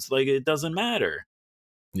white dudes. Like it doesn't matter.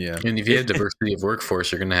 Yeah, and if you have diversity of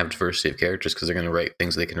workforce, you're going to have diversity of characters because they're going to write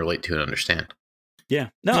things they can relate to and understand. Yeah,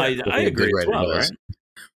 no, I agree as well, right?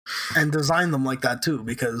 And design them like that too,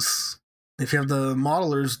 because if you have the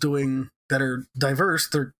modelers that are diverse,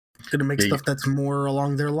 they're going to make stuff that's more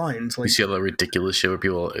along their lines. Like, you see all that ridiculous shit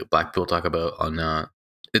where black people talk about on I'm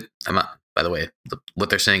not. By the way, what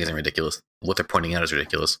they're saying isn't ridiculous. What they're pointing out is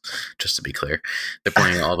ridiculous. Just to be clear, they're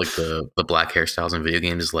pointing out all like the black hairstyles in video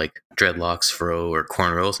games, like dreadlocks, fro, or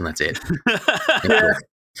cornrows, and that's it.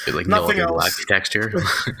 Like nothing no other else. Black texture.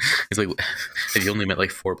 It's like, have you only met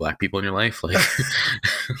like 4 black people in your life? Like,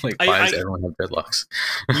 why does everyone have dreadlocks?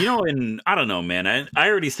 And I don't know, man. I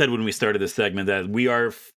already said when we started this segment that we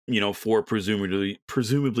are, 4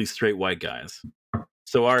 presumably straight white guys.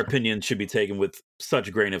 So our opinion should be taken with such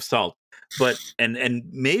a grain of salt. But and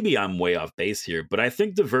maybe I'm way off base here, but I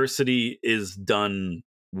think diversity is done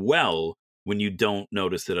well when you don't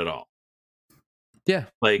notice it at all. Yeah.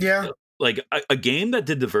 Like a game that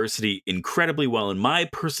did diversity incredibly well, in my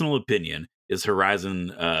personal opinion, is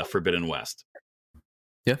Horizon Forbidden West.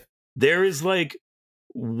 Yeah. There is like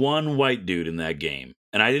one white dude in that game,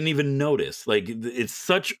 and I didn't even notice. Like, it's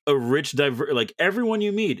such a rich, like everyone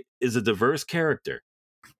you meet is a diverse character.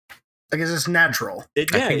 I guess it's natural.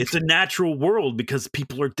 It's a natural world because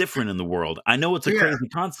people are different in the world. I know it's a crazy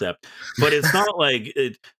concept, but it's not like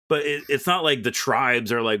it. But it's not like the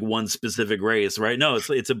tribes are like one specific race, right? No,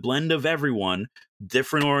 it's a blend of everyone,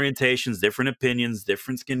 different orientations, different opinions,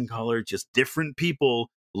 different skin color, just different people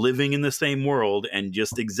living in the same world and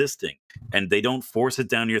just existing. And they don't force it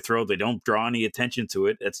down your throat. They don't draw any attention to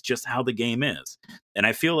it. That's just how the game is. And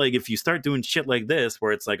I feel like if you start doing shit like this,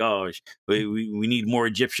 where it's like, oh, we need more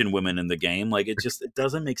Egyptian women in the game, like it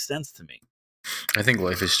doesn't make sense to me. I think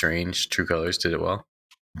Life is Strange, True Colors did it well.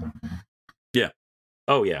 Yeah.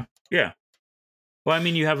 Oh, yeah. Yeah. Well, I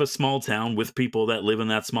mean, you have a small town with people that live in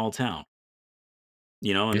that small town.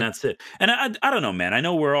 And that's it. And I don't know, man. I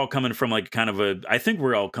know we're all coming from like kind of I think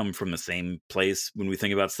we're all coming from the same place when we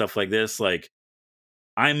think about stuff like this. Like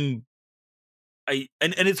and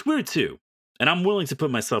it's weird too. And I'm willing to put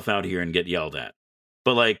myself out here and get yelled at.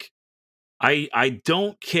 But like, I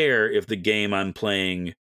don't care if the game I'm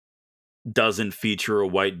playing doesn't feature a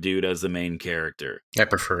white dude as the main character. I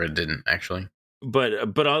prefer it didn't, actually. But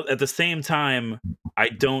at the same time, I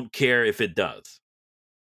don't care if it does.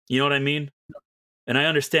 You know what I mean? And I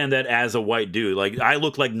understand that as a white dude. Like, I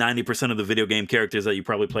look like 90% of the video game characters that you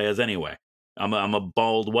probably play as anyway. I'm a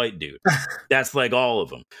bald white dude. That's like all of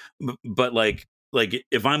them. But like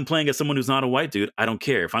if I'm playing as someone who's not a white dude, I don't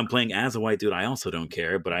care. If I'm playing as a white dude, I also don't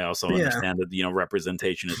care. But I also understand that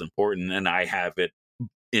representation is important, and I have it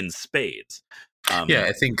in spades.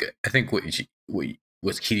 I think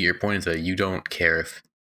what's key to your point is that you don't care if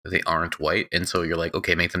they aren't white, and so you're like,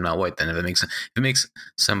 okay, make them not white. Then if it makes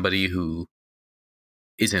somebody who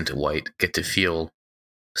isn't white get to feel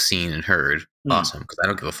seen and heard, awesome. Because I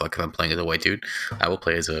don't give a fuck if I'm playing as a white dude. I will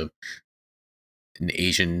play as an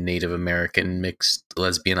Asian Native American mixed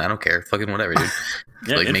lesbian. I don't care. Fucking whatever, dude.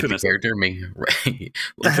 Make the character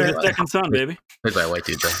Infinite Second Son, baby. Played by a white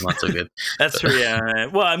dude, though. Not so good. That's true. Yeah.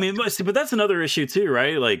 Well, I mean, but that's another issue too,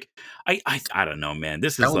 right? Like, I don't know, man.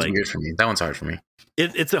 This is that one's weird for me. That one's hard for me.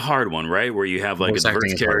 It's a hard one, right? Where you have like a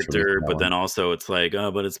diverse character, but then also it's like, oh,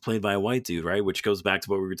 but it's played by a white dude, right? Which goes back to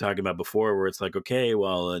what we were talking about before, where it's like, okay,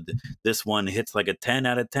 well, this one hits like a 10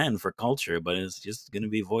 out of 10 for culture, but it's just going to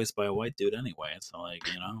be voiced by a white dude anyway. So, like,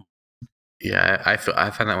 Yeah, I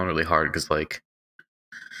find that one really hard because, like,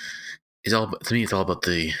 it's all about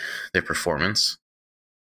their performance,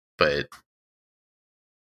 but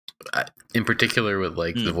in particular with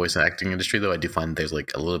like the voice acting industry, though, I do find there's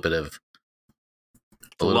like a little bit of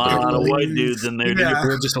a lot of white dudes in there. Yeah.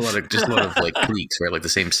 Just a lot of like cliques, right? Like the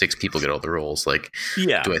same 6 people get all the roles. Like,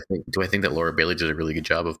 do I think that Laura Bailey did a really good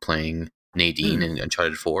job of playing Nadine in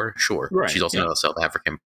Uncharted 4? Sure, right. She's also not a South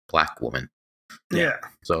African black woman. Yeah.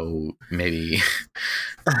 So maybe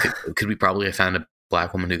could we probably have found a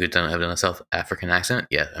black woman who could have done a South African accent?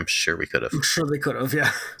 Yeah, I'm sure we could have. I'm sure they could have.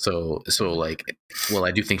 Yeah. So like, well,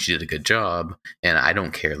 I do think she did a good job, and I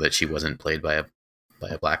don't care that she wasn't played by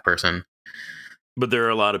a black person. But there are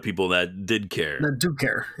a lot of people that did care. That do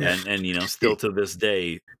care. Yeah. And still to this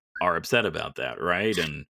day are upset about that, right?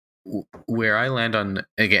 And where I land on,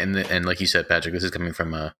 again, and like you said, Patrick, this is coming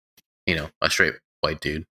from a straight white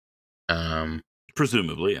dude.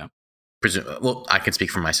 Presumably, yeah. Well, I can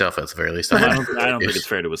speak for myself at the very least. I don't think it's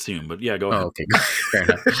fair to assume, but yeah, go ahead. Oh, okay, fair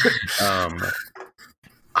enough.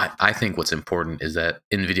 I think what's important is that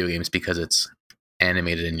in video games, because it's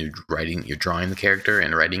animated and you're drawing the character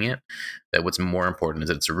and writing it, that what's more important is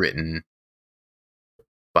that it's written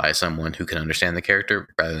by someone who can understand the character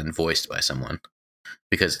rather than voiced by someone.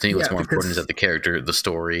 Because to me, what's more important is that the character, the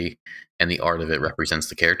story, and the art of it represents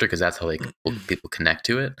the character, because that's how people connect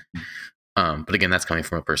to it. But again, that's coming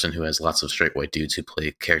from a person who has lots of straight white dudes who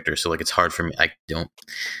play characters. So like, it's hard for me. I don't,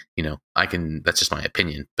 that's just my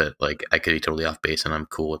opinion, but like, I could be totally off base, and I'm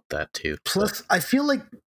cool with that too. Plus, I feel like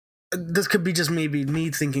this could be just maybe me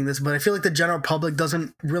thinking this, but I feel like the general public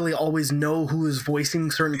doesn't really always know who is voicing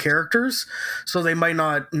certain characters. So they might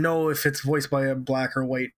not know if it's voiced by a black or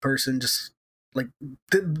white person, just like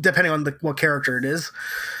depending on what character it is.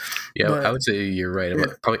 Yeah, but I would say you're right.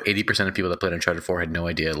 Probably 80% of people that played Uncharted 4 had no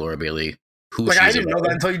idea Laura Bailey I didn't know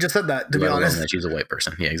that until you just said that, to be honest. That she's a white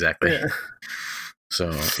person. Yeah, exactly. Yeah.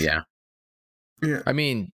 So, yeah. Yeah. I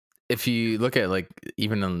mean, if you look at like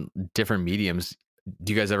even on different mediums,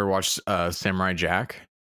 do you guys ever watch Samurai Jack?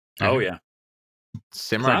 Oh, yeah.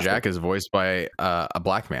 Samurai Jack is voiced by a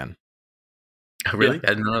black man. Oh, really? Yeah.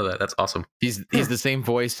 I didn't know that. That's awesome. He's the same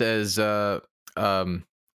voice as the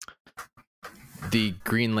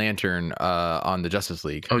Green Lantern on the Justice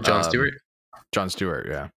League. Oh, Jon Stewart? Jon Stewart,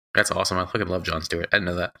 yeah. That's awesome. I fucking love Jon Stewart. I didn't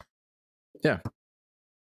know that. Yeah.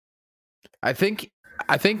 I think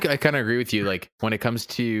I kind of agree with you. Like when it comes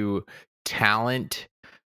to talent,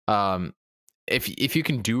 if you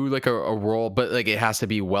can do like a role, but like it has to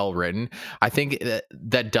be well written. I think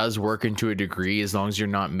that does work into a degree as long as you're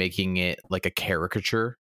not making it like a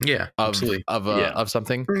caricature. Yeah, absolutely. Of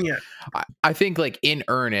something. Yeah. I think like in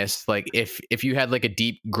earnest, like if you had like a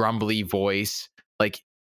deep grumbly voice, like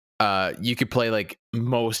you could play like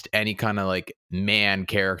most any kind of like man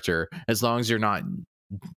character as long as you're not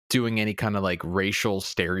doing any kind of like racial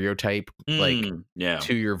stereotype to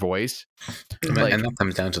your voice. And that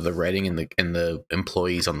comes down to the writing and the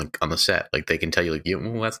employees on the set. Like they can tell you like,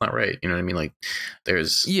 well, that's not right. You know what I mean? Like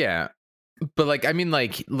there's but like I mean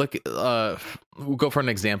like look we'll go for an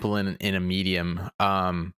example in a medium.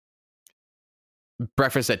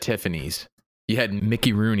 Breakfast at Tiffany's. You had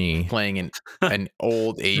Mickey Rooney playing an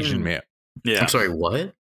old Asian man. Yeah. I'm sorry,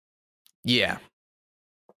 what? Yeah.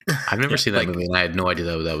 I've never seen that movie, and I had no idea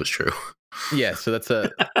that was true. Yeah, so that's a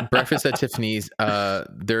Breakfast at Tiffany's.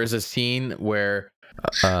 There is a scene where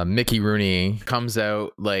Mickey Rooney comes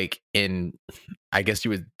out like in, I guess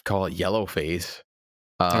you would call it yellow face.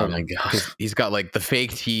 Oh my god! He's got like the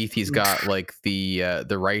fake teeth. He's got like the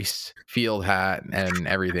rice field hat and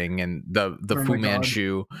everything, and the Fu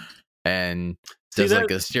Manchu. And there's like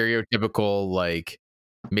a stereotypical like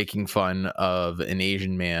making fun of an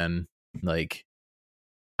Asian man like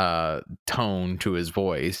tone to his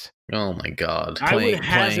voice. Oh my god! I would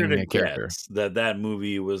hazard a guess that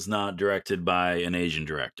movie was not directed by an Asian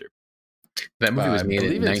director. That movie was made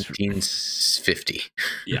in 1950.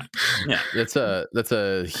 Yeah. That's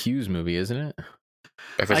a Hughes movie, isn't it?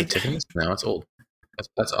 Breakfast at Tiffany's? No, it's old.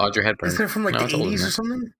 That's Audrey Hepburn. Isn't it from like the 80s or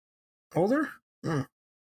something? Older?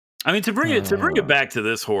 I mean, to bring it back to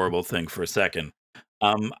this horrible thing for a second,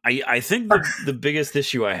 I think the biggest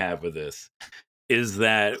issue I have with this is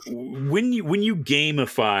that when you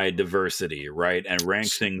gamify diversity, right, and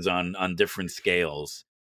rank things on different scales,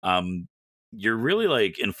 you're really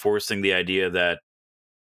like enforcing the idea that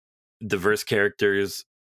diverse characters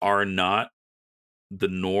are not the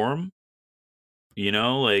norm. You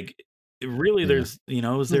know, like really, there's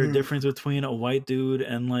is there a difference between a white dude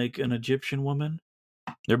and like an Egyptian woman?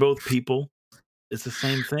 They're both people. It's the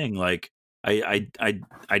same thing. Like I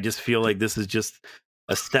just feel like this is just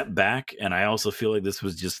a step back, and I also feel like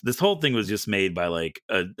this whole thing was just made by like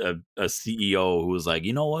a CEO who was like,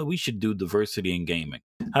 you know what, we should do diversity in gaming.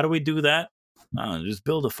 How do we do that? Just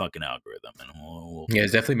build a fucking algorithm. And yeah,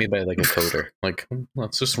 it's definitely made by like a coder. Like,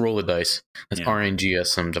 let's just roll the dice. Let's RNG us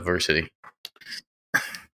some diversity.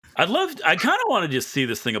 I kind of want to just see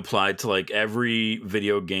this thing applied to like every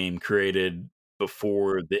video game created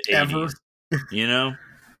before the 80s, you know?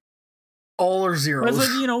 All or zeros. It's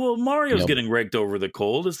like, Mario's getting raked over the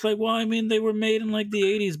cold. It's like, well, I mean, they were made in like the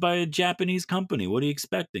 80s by a Japanese company. What are you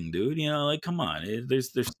expecting, dude? Like, come on.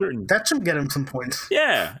 There's certain... That should get him some points.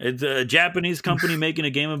 Yeah. It's a Japanese company making a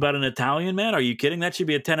game about an Italian man. Are you kidding? That should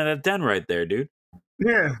be a 10 out of 10 right there, dude.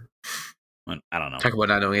 Yeah. I don't know. Talk about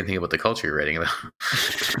not knowing anything about the culture you're writing about.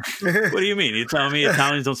 What do you mean? You're telling me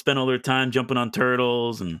Italians don't spend all their time jumping on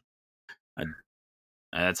turtles and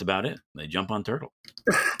that's about it. They jump on turtle.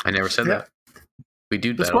 I never said that. We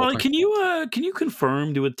do that. All the Pasquale, can you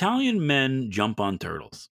confirm? Do Italian men jump on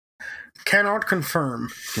turtles? Cannot confirm.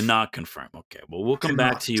 Cannot confirm. Okay. Well, we'll come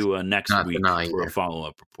back to you next week for a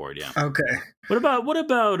follow-up report. Yeah. Okay. What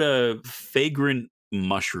about vagrant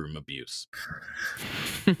mushroom abuse?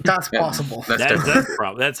 That's possible.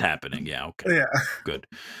 That's happening. Yeah. Okay. Yeah. Good.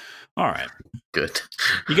 All right. Good.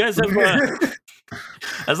 You guys have,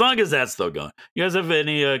 as long as that's still going, you guys have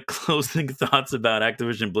any closing thoughts about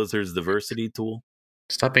Activision Blizzard's diversity tool?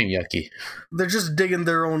 Stop being yucky. They're just digging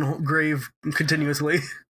their own grave continuously.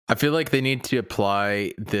 I feel like they need to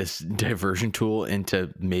apply this diversion tool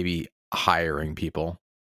into maybe hiring people.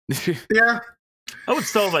 Yeah. That would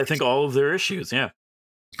solve, I think, all of their issues. Yeah.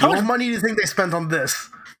 How much money do you think they spent on this?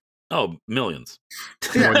 Oh, millions.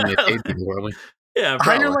 More than they paid people, probably. Yeah,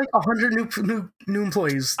 probably. Hire like 100 new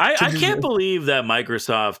employees. I can't believe that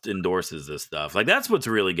Microsoft endorses this stuff. Like, that's what's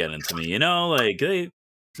really getting to me. You know, like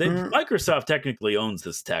Microsoft technically owns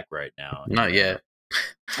this tech right now. Not yet.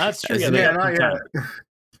 That's true. Yeah, not yet.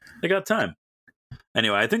 They got time.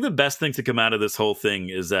 Anyway, I think the best thing to come out of this whole thing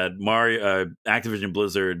is that Activision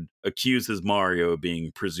Blizzard accuses Mario of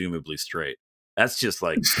being presumably straight. That's just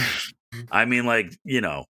like, I mean, like, you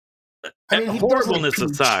know, horribleness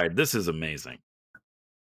aside, this is amazing.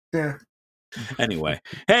 Yeah. Anyway,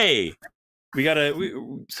 hey,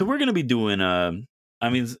 so we're gonna be doing. I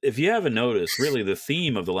mean, if you haven't noticed, really, the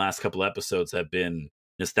theme of the last couple episodes have been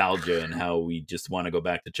nostalgia and how we just want to go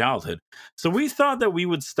back to childhood. So we thought that we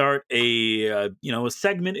would start a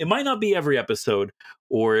segment. It might not be every episode,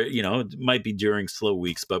 or it might be during slow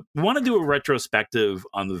weeks, but we want to do a retrospective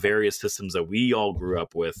on the various systems that we all grew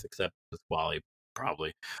up with, except with Wally,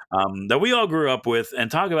 probably, that we all grew up with,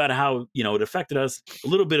 and talk about how it affected us, a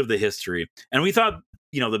little bit of the history. And we thought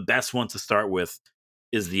the best one to start with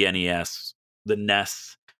is the NES, the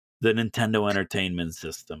NES, the Nintendo Entertainment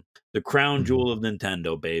System, the crown jewel of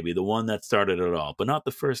Nintendo, baby, the one that started it all, but not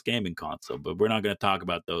the first gaming console. But we're not going to talk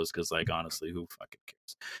about those because, like, honestly, who fucking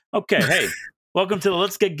cares? Okay, hey, welcome to the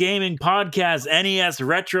Let's Get Gaming podcast, NES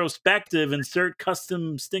retrospective. Insert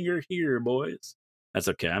custom stinger here, boys. That's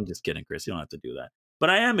okay. I'm just kidding, Chris. You don't have to do that.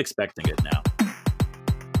 But I am expecting it now.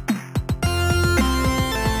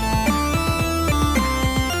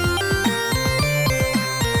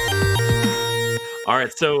 All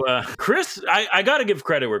right, so Chris, I got to give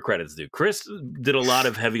credit where credit's due. Chris did a lot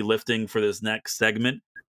of heavy lifting for this next segment.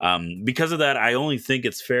 Because of that, I only think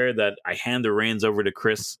it's fair that I hand the reins over to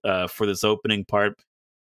Chris for this opening part.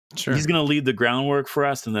 Sure. He's going to lead the groundwork for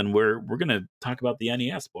us, and then we're going to talk about the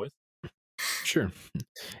NES, boys. Sure.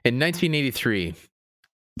 In 1983,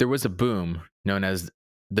 there was a boom known as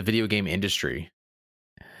the video game industry.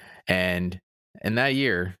 And in that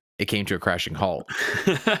year, it came to a crashing halt.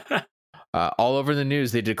 All over the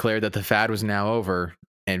news, they declared that the fad was now over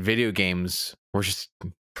and video games were just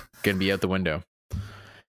going to be out the window.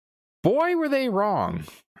 Boy, were they wrong.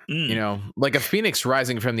 Like a phoenix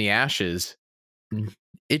rising from the ashes,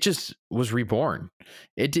 it just was reborn.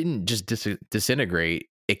 It didn't just disintegrate.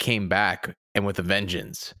 It came back, and with a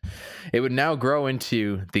vengeance. It would now grow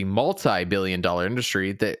into the multi-billion-dollar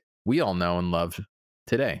industry that we all know and love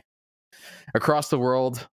today. Across the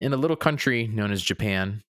world, in a little country known as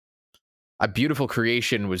Japan, a beautiful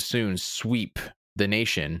creation would soon sweep the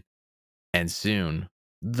nation, and soon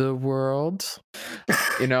the world.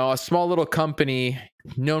 A small little company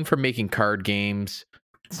known for making card games,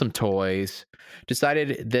 some toys,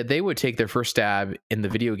 decided that they would take their first stab in the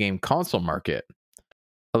video game console market.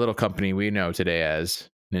 A little company we know today as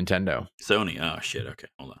Nintendo. Sony. Oh, shit. Okay,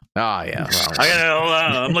 hold on. Ah, yeah. Hold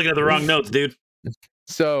on. I'm looking at the wrong notes, dude.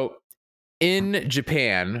 So, in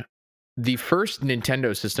Japan, the first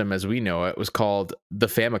Nintendo system as we know it was called the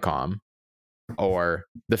Famicom, or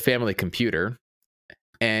the Family Computer,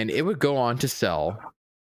 and it would go on to sell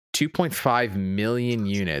 2.5 million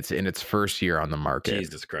units in its first year on the market.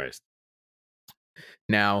 Jesus Christ.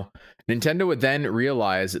 Now, Nintendo would then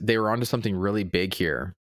realize they were onto something really big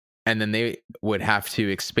here, and then they would have to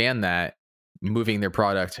expand that, moving their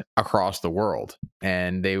product across the world,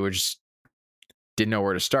 and they would just didn't know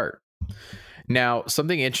where to start. Now,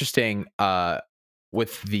 something interesting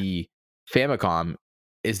with the Famicom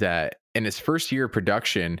is that in its first year of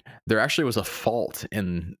production, there actually was a fault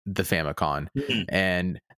in the Famicom,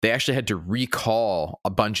 and they actually had to recall a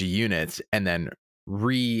bunch of units and then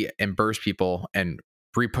reimburse people and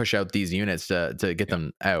re-push out these units to get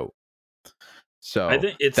them out. So I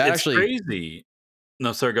think it's actually crazy.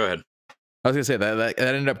 No, sorry, go ahead. I was gonna say that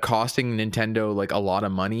ended up costing Nintendo like a lot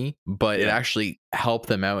of money, but it actually helped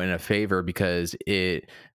them out in a favor because it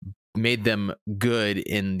made them good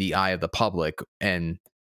in the eye of the public, and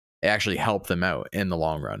it actually helped them out in the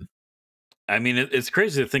long run. I mean, it's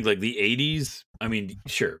crazy to think like the 80s. I mean,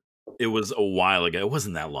 sure, it was a while ago. It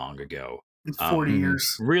wasn't that long ago. 40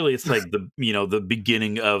 years. Really, it's like the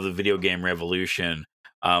beginning of the video game revolution.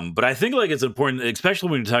 But I think like it's important, especially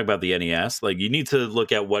when you talk about the NES, like you need to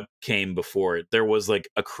look at what came before it. There was like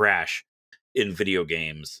a crash in video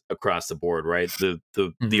games across the board, right?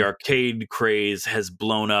 The arcade craze has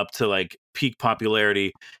blown up to like peak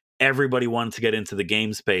popularity. Everybody wanted to get into the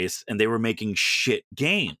game space, and they were making shit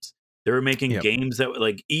games. They were making games that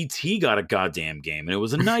like E.T. got a goddamn game, and it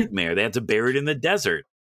was a nightmare. They had to bury it in the desert.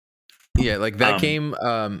 Yeah, like that game.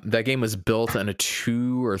 That game was built in a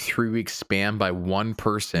 2 or 3 week span by one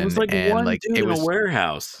person. It was like and one like dude it in was a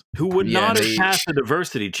warehouse who would not have passed the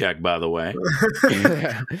diversity check. By the way,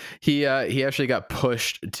 he actually got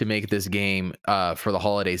pushed to make this game for the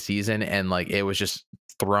holiday season, and like it was just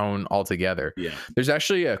thrown all together. Yeah, there's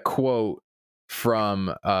actually a quote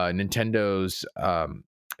from Nintendo's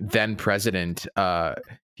then president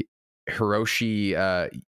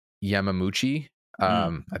Hiroshi Yamauchi.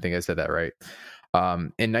 I think I said that right.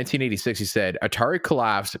 In 1986, he said Atari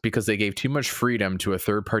collapsed because they gave too much freedom to a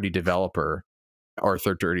third-party developer or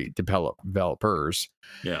third-party developers.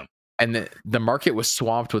 Yeah, and the market was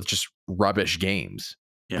swamped with just rubbish games.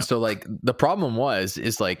 Yeah. So like the problem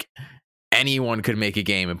is like anyone could make a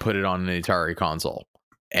game and put it on an Atari console,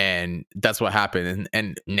 and that's what happened.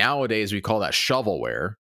 And nowadays we call that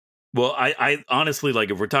shovelware. Well, I honestly,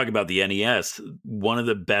 like, if we're talking about the NES, one of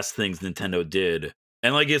the best things Nintendo did,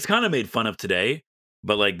 and like it's kind of made fun of today,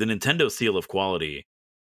 but like the Nintendo seal of quality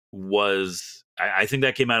was, I think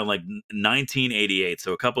that came out in like 1988,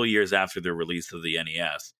 so a couple of years after the release of the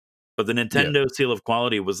NES. But the Nintendo seal of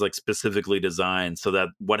quality was like specifically designed so that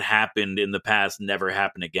what happened in the past never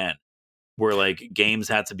happened again. Where like games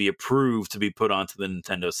had to be approved to be put onto the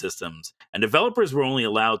Nintendo systems, and developers were only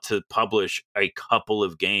allowed to publish a couple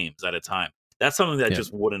of games at a time. That's something that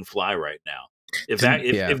just wouldn't fly right now. If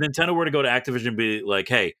Nintendo were to go to Activision and be like,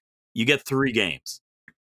 "Hey, you get 3 games,"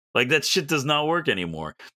 like that shit does not work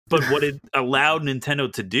anymore. But what it allowed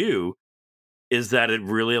Nintendo to do is that it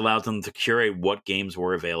really allowed them to curate what games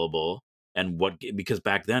were available. And because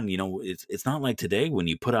back then, it's not like today when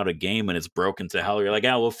you put out a game and it's broken to hell. You're like,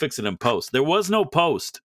 we'll fix it in post. There was no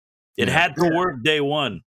post. It had to work day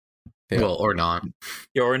one. Yeah. Well, or not.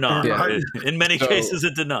 Yeah, or not. Yeah. In many cases,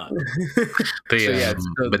 it did not. But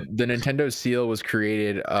the Nintendo seal was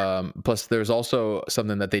created. Plus, there's also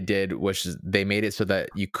something that they did, which is they made it so that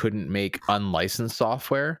you couldn't make unlicensed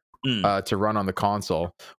software to run on the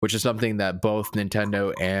console, which is something that both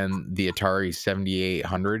Nintendo and the Atari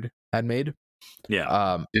 7800 had made.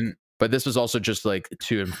 Yeah. But this was also just like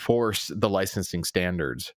to enforce the licensing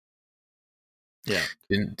standards. Yeah.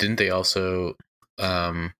 Didn't they also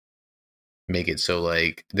make it so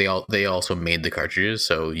like they also made the cartridges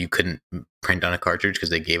so you couldn't print on a cartridge because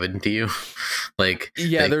they gave it to you? Like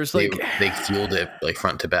they fueled it like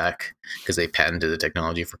front to back because they patented the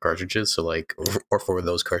technology for cartridges, so like or for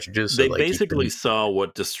those cartridges, so they like basically saw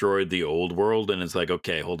what destroyed the old world, and it's like,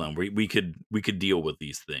 okay, hold on, we could deal with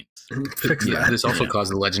these things. Fix that. This also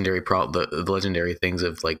caused the legendary the legendary things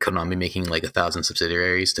of like Konami making like 1,000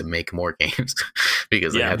 subsidiaries to make more games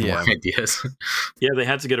because they had more ideas. Yeah, they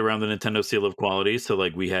had to get around the Nintendo seal of quality, so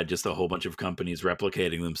like we had just a whole bunch of companies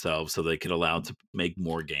replicating themselves so they could allow to make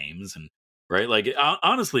more games. And right, like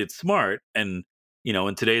honestly, it's smart. And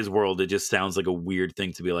in today's world, it just sounds like a weird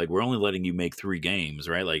thing to be like, we're only letting you make 3 games,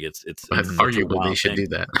 right? Like it's arguably they should do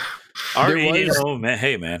that.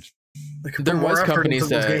 Hey man, there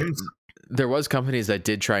was companies that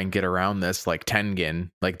did try and get around this, like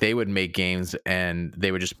Tengen. Like they would make games and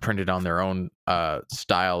they would just print it on their own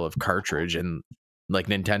style of cartridge, and like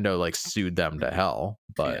Nintendo like sued them to hell.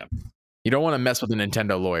 But you don't want to mess with a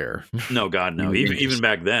Nintendo lawyer. No, God, no. Even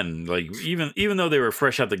back then, like even though they were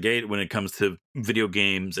fresh out the gate when it comes to video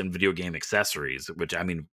games and video game accessories, which I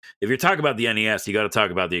mean, if you're talking about the NES, you got to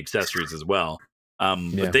talk about the accessories as well.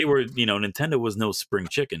 But they were, Nintendo was no spring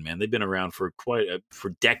chicken, man. They've been around for for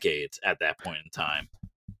decades at that point in time.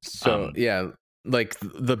 So like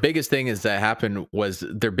the biggest thing is that happened was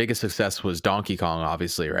their biggest success was Donkey Kong,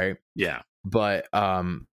 obviously, right? Yeah. But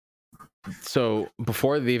so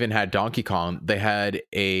before they even had Donkey Kong, they had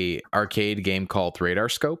a arcade game called Radar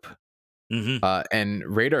Scope. And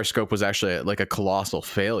Radar Scope was actually like a colossal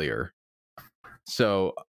failure.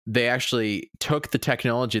 So they actually took the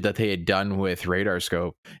technology that they had done with Radar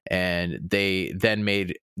Scope and they then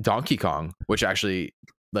made Donkey Kong, which actually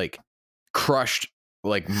like crushed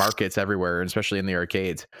like markets everywhere, especially in the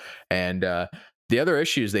arcades. And the other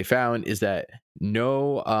issues they found is that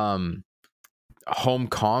no home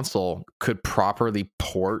console could properly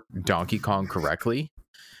port Donkey Kong correctly.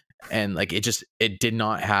 and like it did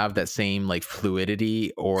not have that same like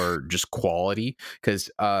fluidity or just quality,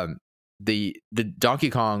 because the Donkey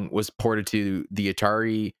Kong was ported to the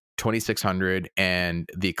Atari 2600 and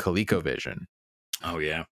the ColecoVision. Oh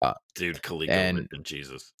yeah, dude, and ColecoVision,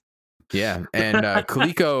 Jesus. Yeah, and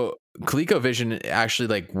ColecoVision actually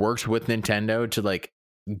like worked with Nintendo to like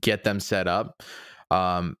get them set up,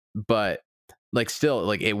 but like still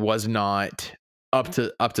like it was not up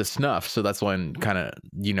to snuff. So that's when kind of,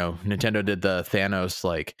 you know, Nintendo did the Thanos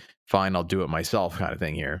like, fine, I'll do it myself kind of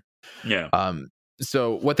thing here. Yeah.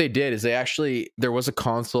 So what they did is there was a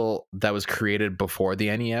console that was created before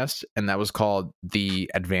the NES, and that was called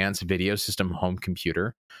the Advanced Video System Home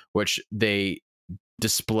Computer, which they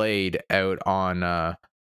displayed out on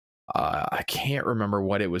I can't remember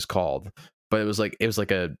what it was called, but it was like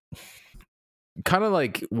a kind of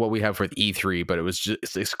like what we have for E3, but it was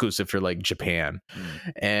just exclusive for like Japan.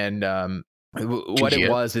 And what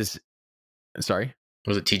it was is, sorry,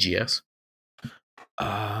 was it TGS?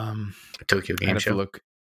 Tokyo Game Show. Look,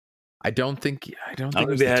 I don't think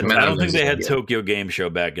they had Tokyo Game Show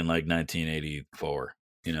back in like 1984.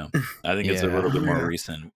 You know, I think it's a little bit more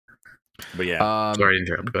recent. But yeah, sorry to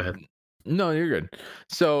interrupt. Go ahead. No, you're good.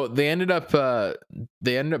 So they ended up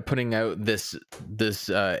putting out this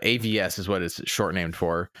AVS is what it's short named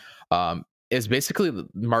for. Is basically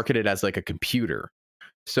marketed as like a computer.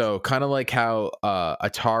 So kind of like how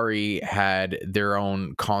Atari had their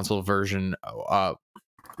own console version,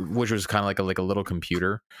 which was kind of like a little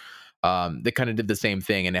computer. They kind of did the same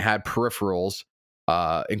thing, and it had peripherals,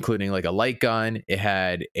 including like a light gun. It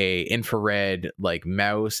had a infrared like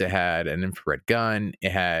mouse. It had an infrared gun.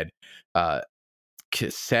 It had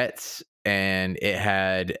cassettes, and it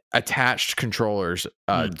had attached controllers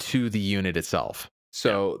to the unit itself.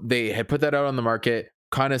 So they had put that out on the market,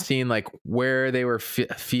 kind of seeing like where they were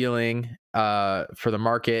feeling for the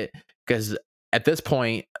market, because at this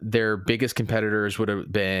point their biggest competitors would have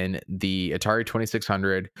been the Atari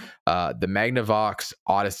 2600, the Magnavox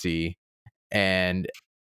Odyssey, and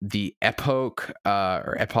the Epoch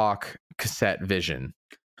Cassette Vision.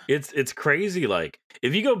 It's crazy. Like,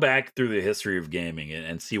 if you go back through the history of gaming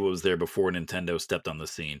and see what was there before Nintendo stepped on the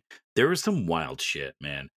scene, there was some wild shit,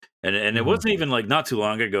 man. And it wasn't even like not too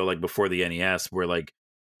long ago, like before the NES, where like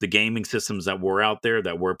the gaming systems that were out there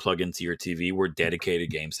that were plugged into your TV were dedicated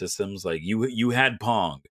game systems. Like you had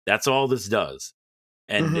Pong. That's all this does.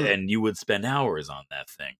 And you would spend hours on that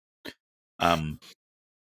thing.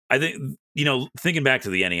 I think, you know, thinking back to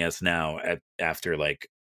the NES now after like,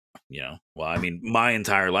 you know, well, I mean, my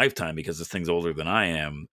entire lifetime, because this thing's older than I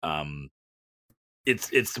am.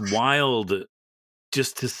 It's wild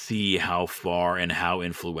just to see how far and how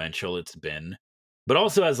influential it's been. But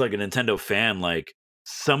also as like a Nintendo fan, like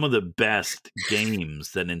some of the best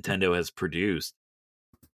games that Nintendo has produced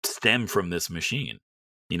stem from this machine.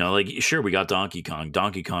 You know, like, sure, we got Donkey Kong.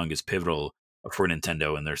 Donkey Kong is pivotal for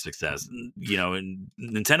Nintendo and their success. You know, and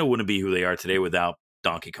Nintendo wouldn't be who they are today without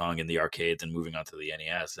Donkey Kong in the arcades and moving on to the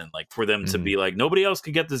NES. And like for them to be like, nobody else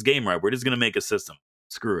could get this game right, we're just gonna make a system.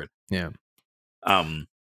 Screw it. Yeah.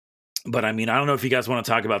 But I mean, I don't know if you guys want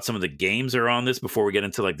to talk about some of the games that are on this before we get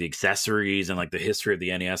into like the accessories and like the history of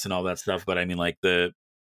the NES and all that stuff. But I mean, like the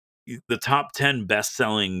top 10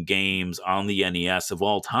 best-selling games on the NES of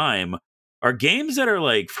all time are games that are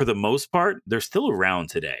like, for the most part, they're still around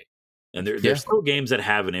today. And they're still games that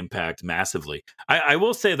have an impact massively. I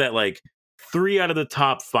will say that like 3 out of the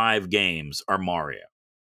top 5 games are Mario,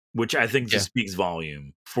 which I think just speaks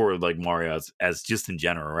volume for like Mario as just in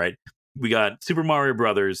general, right? We got Super Mario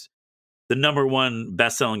Brothers, the #1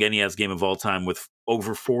 best-selling NES game of all time with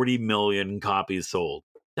over 40 million copies sold.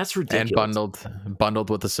 That's ridiculous. And bundled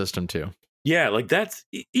with the system too. Yeah, like that's,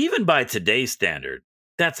 even by today's standard,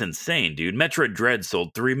 that's insane, dude. Metroid Dread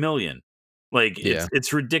sold 3 million. Like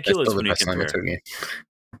it's ridiculous when you compare.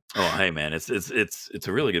 Oh, hey man, it's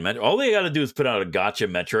a really good Metroid. All they got to do is put out a gotcha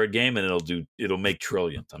Metroid game, and it'll make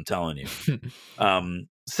trillions. I'm telling you.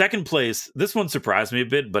 Second place, this one surprised me a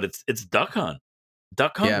bit, but it's Duck Hunt.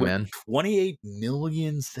 Duck Hunt with 28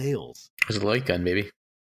 million sales. It was a light gun, baby.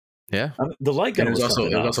 Yeah, the light gun was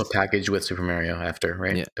also packaged with Super Mario after,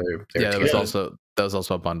 right? Yeah, that was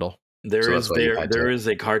also a bundle. There is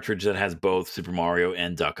a cartridge that has both Super Mario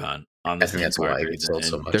and Duck Hunt on the same cartridge. Sold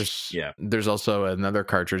so much. There's also another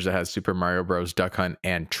cartridge that has Super Mario Bros, Duck Hunt,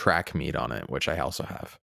 and Track Meet on it, which I also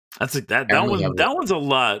have. That one's a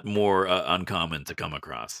lot more uncommon to come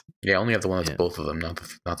across. Yeah, I only have the one that's both of them, not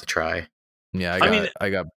the try. Yeah, I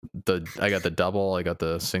got the double, I got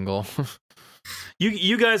the single.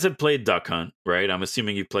 You guys have played Duck Hunt, right? I'm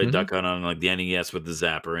assuming you played Duck Hunt on like the NES with the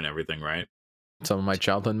zapper and everything, right? Some of my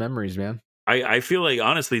childhood memories, man. I feel like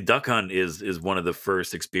honestly, Duck Hunt is one of the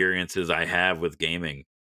first experiences I have with gaming.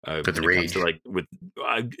 With when it comes rage. to like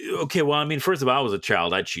okay, well, I mean, first of all, I was a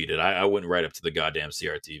child. I cheated. I went right up to the goddamn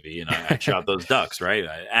CRTV and I shot those ducks, right,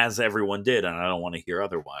 as everyone did, and I don't want to hear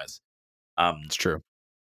otherwise. It's true.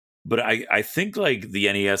 But I think like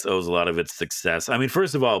the NES owes a lot of its success. I mean,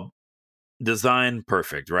 first of all, design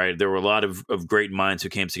perfect, right? There were a lot of great minds who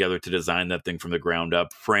came together to design that thing from the ground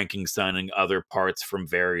up, Frankensteining other parts from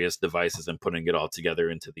various devices and putting it all together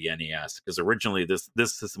into the NES. Because originally this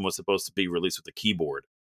system was supposed to be released with a keyboard.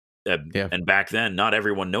 And back then, not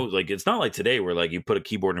everyone knows. Like, it's not like today where like you put a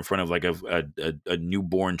keyboard in front of like a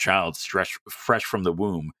newborn child fresh from the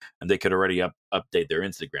womb, and they could already update their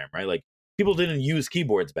Instagram, right? Like, people didn't use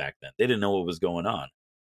keyboards back then. They didn't know what was going on.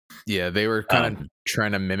 Yeah, they were kind of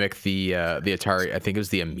trying to mimic the Atari. I think it was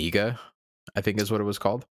the Amiga, I think is what it was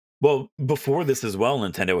called. Well, before this as well,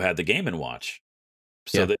 Nintendo had the Game & Watch.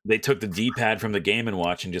 So they took the D-pad from the Game &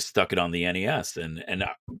 Watch and just stuck it on the NES. And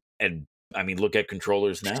I mean, look at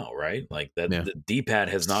controllers now, right? Like the D-pad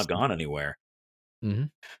has not gone anywhere.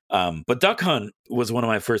 Mm-hmm. But Duck Hunt was one of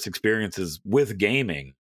my first experiences with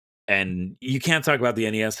gaming. And you can't talk about the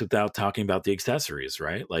NES without talking about the accessories,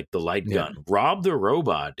 right? Like the light gun. Rob the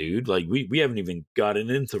Robot, dude. Like we haven't even gotten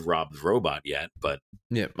into Rob the Robot yet, but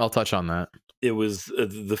yeah, I'll touch on that. It was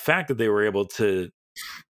the fact that they were able to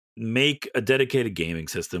make a dedicated gaming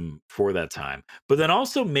system for that time, but then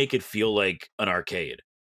also make it feel like an arcade.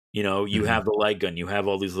 You know, you have the light gun, you have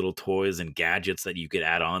all these little toys and gadgets that you could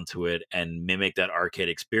add on to it and mimic that arcade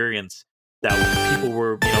experience that people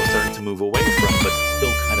were, starting to move away from, but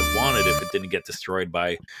still kind of wanted if it didn't get destroyed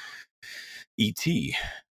by E.T.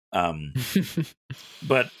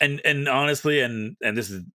 But and honestly, and this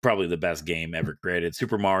is probably the best game ever created.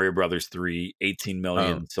 Super Mario Brothers 3, 18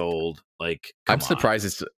 million sold. Like, I'm surprised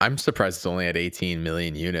it's only at 18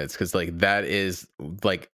 million units, because like that is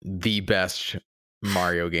like the best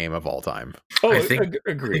Mario game of all time. Oh, I think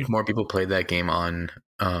agreed. more people played that game on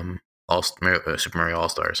Super Mario All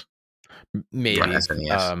Stars. Maybe,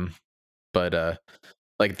 but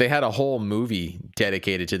like they had a whole movie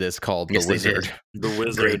dedicated to this called The Wizard. The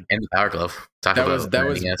Wizard and the Power Glove. That was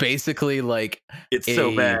basically like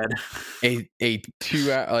so bad. A 2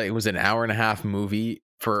 hour, it was an hour and a half movie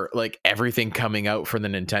for like everything coming out for the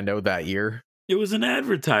Nintendo that year. It was an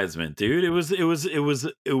advertisement, dude. It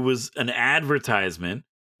was an advertisement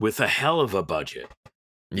with a hell of a budget.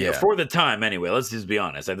 Yeah, for the time, anyway. Let's just be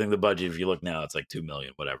honest. I think the budget, if you look now, it's like $2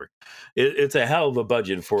 million, whatever. It's a hell of a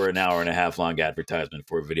budget for an hour and a half long advertisement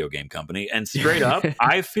for a video game company. And straight up,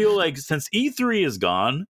 I feel like since E3 is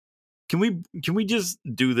gone, can we just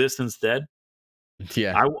do this instead?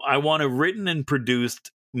 Yeah, I want a written and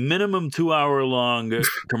produced minimum 2 hour long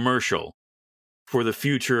commercial for the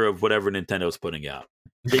future of whatever Nintendo's putting out.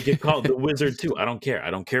 They could call it The Wizard 2. I don't care.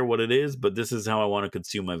 I don't care what it is, but this is how I want to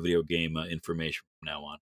consume my video game information from now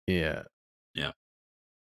on. Yeah.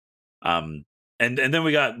 And then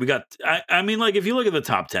we got. I mean, like, if you look at the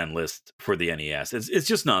top 10 list for the NES, it's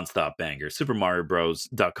just nonstop bangers. Super Mario Bros,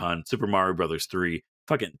 Duck Hunt, Super Mario Brothers 3,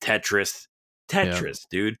 fucking Tetris,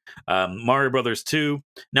 dude. Mario Brothers 2.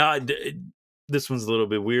 Now, this one's a little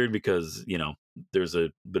bit weird because there's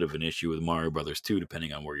a bit of an issue with Mario Brothers 2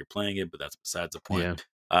 depending on where you're playing it, but that's besides the point.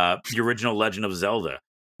 The original Legend of Zelda,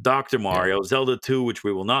 Dr. Mario, Zelda 2, which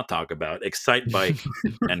we will not talk about, Excite Bike,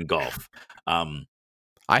 and Golf.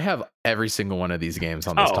 I have every single one of these games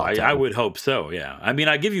on this top 10. I would hope so, yeah. I mean,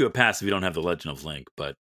 I give you a pass if you don't have the Legend of Link,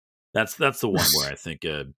 but that's the one where I think,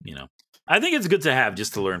 I think it's good to have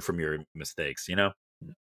just to learn from your mistakes,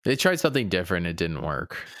 They tried something different. It didn't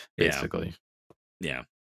work, basically. Yeah.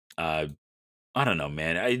 I don't know,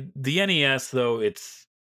 man. The NES though, it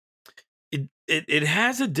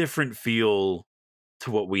has a different feel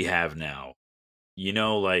to what we have now.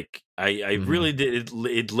 Like I really did.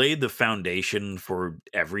 It laid the foundation for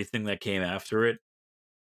everything that came after it,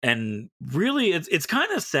 and really, it's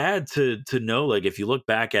kind of sad to know. Like, if you look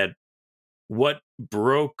back at what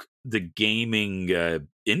broke the gaming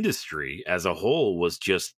industry as a whole, was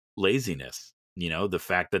just laziness. The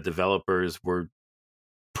fact that developers were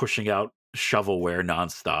pushing out shovelware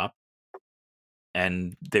nonstop,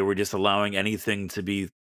 and they were just allowing anything to be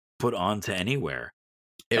put onto anywhere.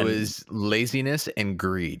 It was laziness and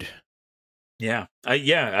greed. Yeah.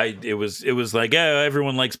 It was like,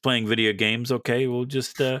 everyone likes playing video games. Okay, we'll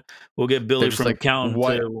just we'll get Billy from accountant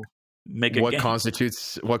to make a what game.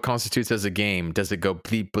 constitutes as a game? Does it go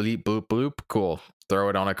bleep bleep bloop bloop? Cool. Throw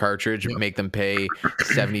it on a cartridge, make them pay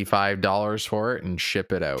 $75 for it, and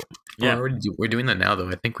ship it out. Yeah, we're doing that now, though.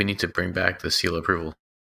 I think we need to bring back the seal approval.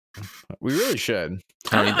 We really should.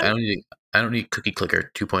 I don't need Cookie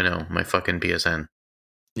Clicker 2.0. My fucking PSN.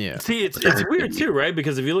 Yeah. See, it's weird too, right?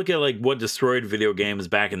 Because if you look at like what destroyed video games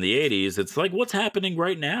back in the 80s, it's like what's happening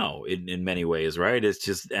right now in many ways, right? It's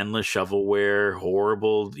just endless shovelware,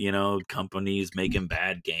 horrible, companies making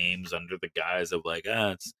bad games under the guise of like,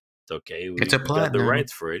 it's okay. We It's a got the platinum.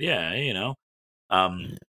 rights for it. Yeah,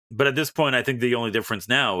 But at this point, I think the only difference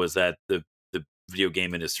now is that the video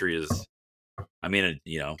game industry is, I mean,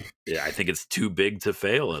 I think it's too big to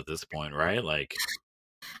fail at this point, right? Like,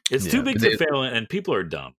 it's too big to fail, and people are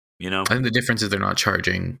dumb, I think the difference is they're not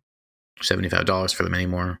charging $75 for them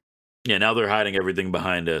anymore. Yeah, now they're hiding everything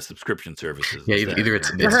behind subscription services. Yeah, either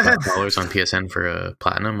it's $5 on PSN for a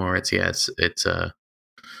platinum, or it's a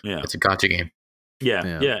gotcha game. Yeah,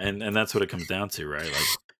 and that's what it comes down to, right? Like,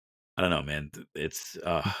 I don't know, man. It's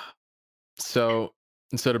So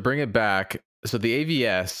to bring it back, so the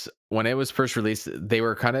AVS, when it was first released, they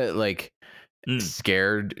were kind of like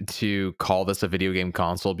scared to call this a video game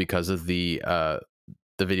console because of the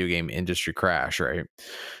video game industry crash, right?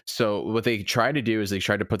 So what they tried to do is they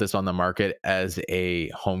tried to put this on the market as a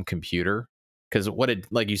home computer, because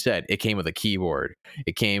like you said, it came with a keyboard,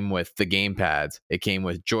 it came with the game pads, it came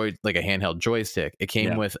with like a handheld joystick, it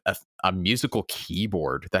came with a musical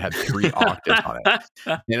keyboard that had 3 octaves on it,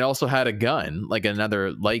 and it also had a gun, like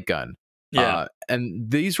another light gun. And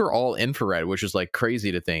these were all infrared, which is like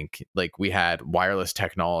crazy to think like we had wireless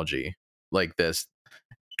technology like this.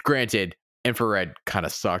 Granted, infrared kind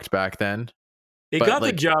of sucked back then. It got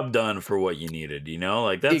the job done for what you needed,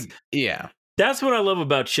 like that's that's what I love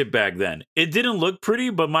about shit back then. It didn't look pretty,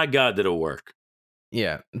 but my God, did it work.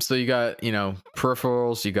 Yeah. So you got,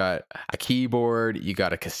 peripherals, you got a keyboard, you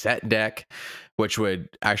got a cassette deck, which would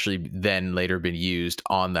actually then later be used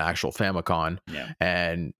on the actual Famicom,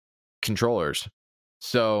 and controllers.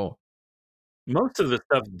 So most of the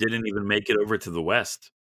stuff didn't even make it over to the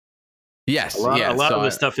West. Yes, a lot of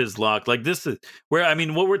the stuff is locked. Like this is where, I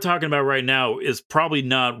mean, what we're talking about right now is probably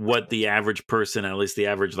not what the average person, at least the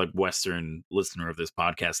average like Western listener of this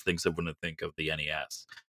podcast, thinks of when they think of the NES.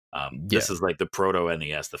 This is like the proto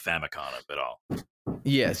NES, the Famicom of it all.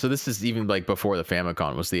 Yeah, so this is even like before the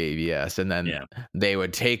Famicom was the AVS, and then they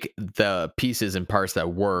would take the pieces and parts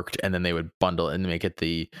that worked, and then they would bundle it and make it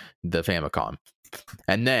the Famicom.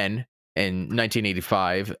 And then in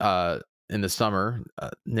 1985, in the summer,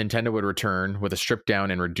 Nintendo would return with a stripped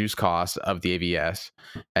down and reduced cost of the AVS,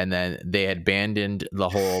 and then they had abandoned the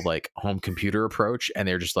whole like home computer approach, and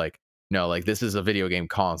they're just like, no, like this is a video game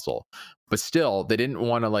console. But still, they didn't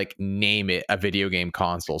want to like name it a video game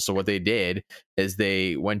console. So what they did is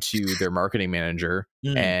they went to their marketing manager,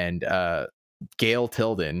 and Gail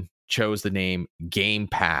Tilden chose the name Game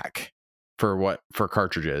Pack for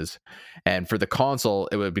cartridges, and for the console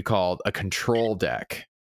it would be called a control deck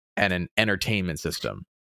and an entertainment system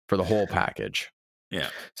for the whole package. Yeah.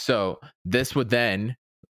 So this would then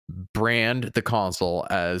brand the console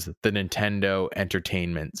as the Nintendo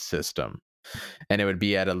Entertainment System, and it would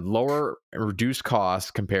be at a lower reduced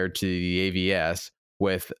cost compared to the AVS,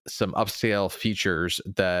 with some upscale features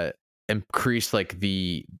that increase like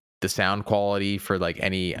the sound quality for like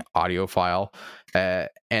any audio file, and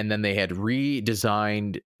then they had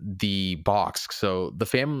redesigned the box. So the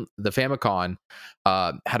Famicom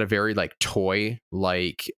had a very like toy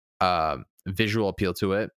like visual appeal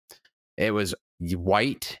to it. It was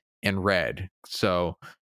white and red. So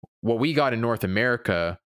what we got in North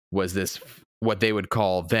America was this, what they would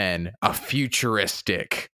call then a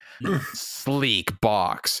futuristic sleek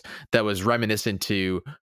box that was reminiscent to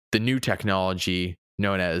the new technology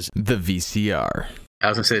known as the VCR. I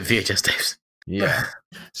was gonna say VHS tapes. Yeah.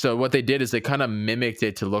 So what they did is they kind of mimicked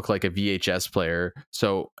it to look like a VHS player.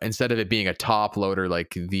 So instead of it being a top loader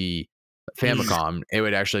like the Famicom, it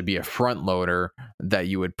would actually be a front loader that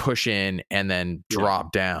you would push in and then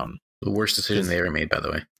drop down. The worst decision they ever made, by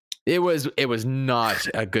the way. It was not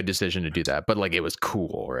a good decision to do that, but like it was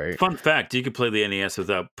cool, right? Fun fact: you could play the NES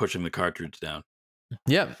without pushing the cartridge down.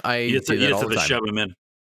 Yeah, you just have to shove them in.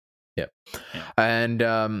 Yeah.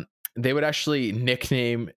 And they would actually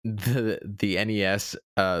nickname the NES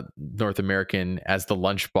North American as the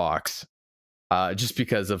lunchbox, just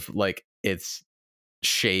because of like its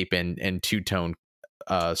shape and two-tone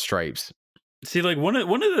stripes. See, like one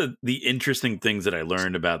of the interesting things that I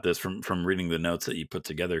learned about this from reading the notes that you put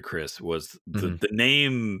together, Chris, was the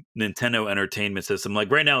name Nintendo Entertainment System. Like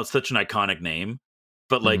right now, it's such an iconic name,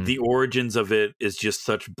 but like the origins of it is just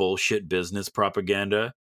such bullshit business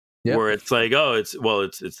propaganda. Yep. Where it's like, it's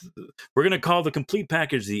we're gonna call the complete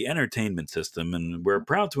package the Entertainment System, and we're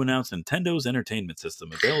proud to announce Nintendo's Entertainment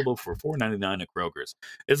System available for $4.99 at Kroger's.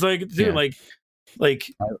 It's like, dude, like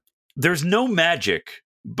like there's no magic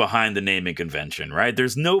behind the naming convention, right?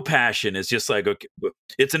 There's no passion. It's just like, okay,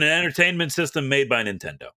 it's an entertainment system made by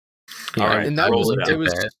Nintendo. Yeah, All right, and that roll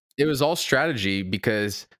was it was all strategy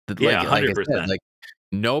because like 100%. I said, like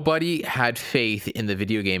nobody had faith in the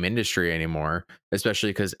video game industry anymore, especially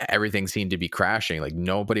because everything seemed to be crashing. Like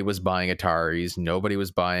nobody was buying Ataris, nobody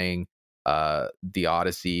was buying the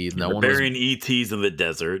Odyssey. No one burying ETs in the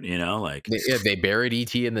desert, like they buried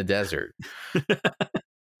ET in the desert.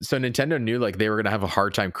 So Nintendo knew like they were gonna have a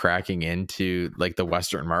hard time cracking into like the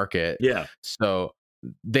Western market. Yeah. So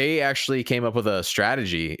they actually came up with a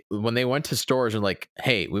strategy when they went to stores and like,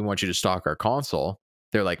 hey, we want you to stock our console.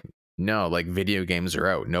 They're like, no, like video games are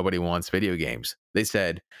out. Nobody wants video games. They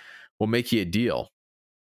said, we'll make you a deal.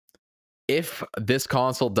 If this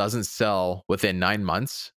console doesn't sell within 9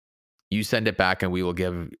 months, you send it back and we will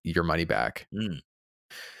give your money back.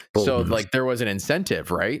 So like there was an incentive,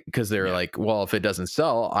 right? Because they were like, well, if it doesn't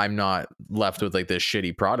sell, I'm not left with like this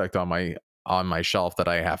shitty product on my shelf that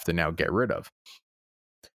I have to now get rid of.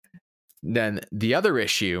 Then the other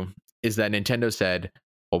issue is that Nintendo said,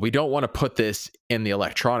 well, we don't want to put this in the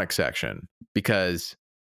electronics section because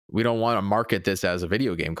we don't want to market this as a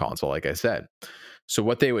video game console, like I said. So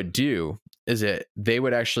what they would do is that they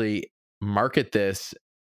would actually market this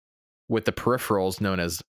with the peripherals known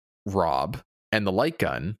as Rob and the light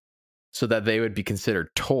gun so that they would be considered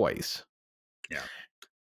toys. Yeah.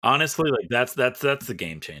 Honestly, like that's the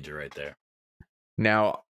game changer right there.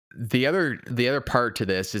 Now, the other part to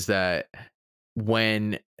this is that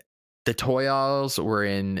when the toy aisles were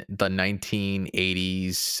in the 1980s,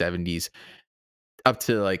 70s, up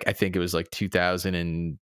to like I think it was like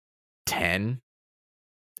 2010,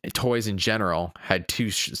 toys in general had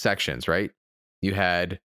two sections, right? You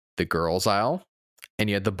had the girls aisle and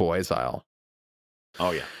you had the boys aisle.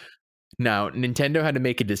 Oh yeah. Now, Nintendo had to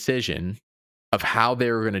make a decision of how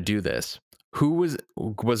they were going to do this. Who was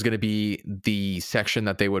going to be the section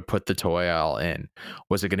that they would put the toy aisle in?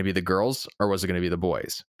 Was it going to be the girls or was it going to be the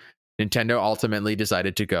boys? Nintendo ultimately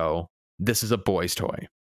decided to go, this is a boys toy.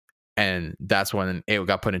 And that's when it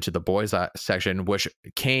got put into the boys section, which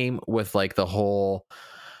came with like the whole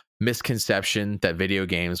misconception that video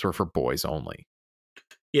games were for boys only.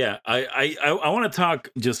 Yeah, I want to talk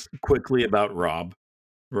just quickly about Rob,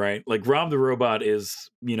 right? Like Rob the Robot is,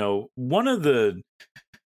 one of the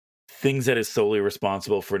things that is solely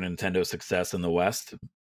responsible for Nintendo's success in the West.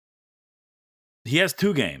 He has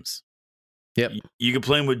 2 games. Yep. You can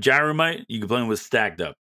play him with Gyromite, you can play him with Stacked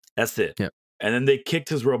Up. That's it. Yep. And then they kicked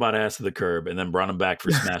his robot ass to the curb and then brought him back for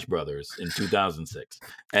Smash Brothers in 2006.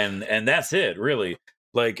 And that's it, really.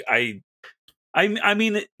 Like I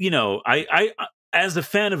mean, I as a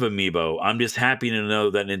fan of Amiibo, I'm just happy to know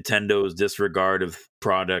that Nintendo's disregard of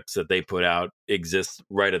products that they put out exists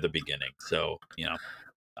right at the beginning. So,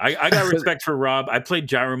 I got respect for Rob. I played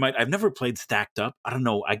Gyromite. I've never played Stacked Up. I don't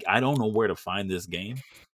know. I don't know where to find this game.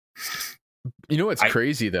 You know what's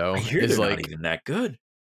crazy though? I hear is they're like not even that good.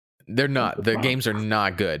 They're not. The games are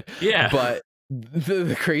not good. Yeah. But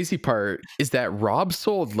the crazy part is that Rob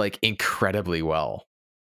sold like incredibly well.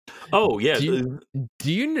 Oh yeah. Do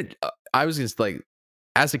you? I was just like,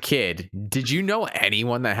 as a kid, did you know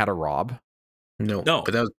anyone that had a Rob? No,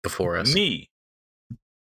 but that was before us. Me.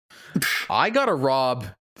 I got a Rob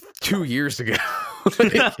 2 years ago.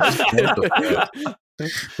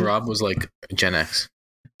 Rob was like Gen X.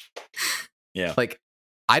 Yeah. Like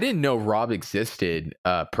I didn't know Rob existed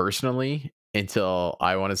personally until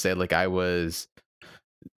I want to say like I was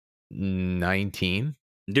 19.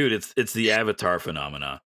 Dude, it's the Avatar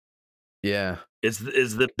phenomena. Yeah. It's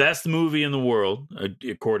the best movie in the world,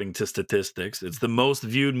 according to statistics. It's the most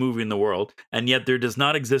viewed movie in the world, and yet there does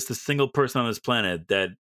not exist a single person on this planet that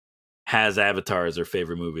has Avatar as their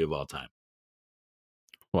favorite movie of all time.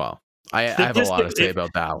 Well, I have a lot to say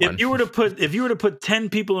about that one. If you were to put 10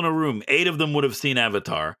 people in a room, 8 of them would have seen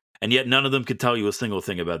Avatar, and yet none of them could tell you a single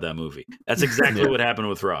thing about that movie. That's exactly what happened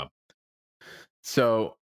with Rob.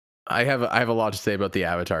 So I have a lot to say about the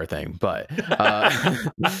Avatar thing, but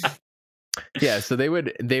yeah. So they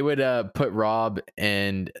would put Rob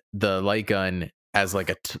and the light gun as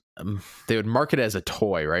like they would market it as a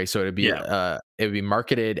toy, right? So it would be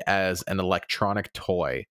marketed as an electronic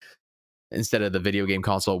toy instead of the video game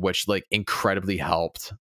console, which like incredibly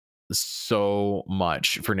helped so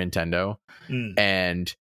much for Nintendo.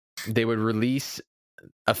 And they would release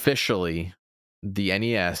officially the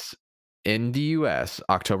NES in the US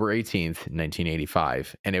October 18th,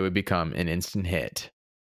 1985, and it would become an instant hit,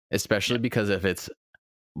 especially because of its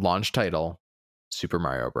launch title, Super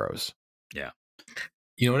Mario Bros. Yeah.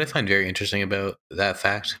 You know what I find very interesting about that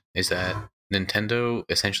fact is that Nintendo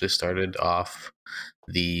essentially started off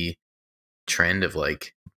the trend of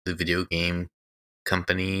like the video game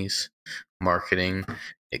companies marketing.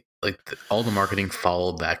 All the marketing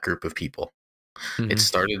followed that group of people. It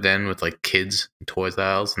started then with like kids toys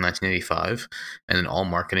aisles in 1985, and then all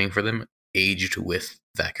marketing for them aged with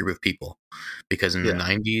that group of people, because in the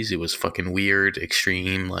 90s it was fucking weird,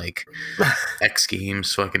 extreme, like X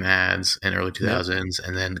Games fucking ads, and early 2000s,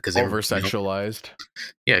 and then because they over sexualized,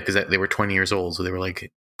 because they were 20 years old, so they were like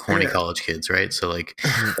corny college kids, right? So like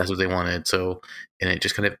that's what they wanted. So, and it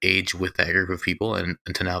just kind of aged with that group of people, and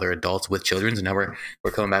until now they're adults with children, and now we're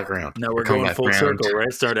coming back around. Now we're going full circle,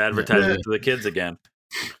 right? Start advertising to the kids again.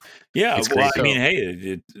 Yeah, well, I mean,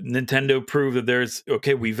 hey, Nintendo proved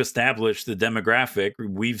that we've established the demographic,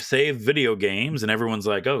 we've saved video games, and everyone's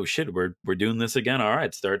like, oh shit, we're doing this again. All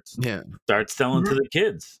right, start selling to the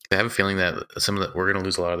kids. I have a feeling that we're going to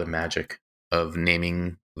lose a lot of the magic of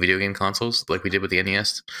naming video game consoles like we did with the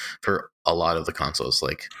NES for a lot of the consoles.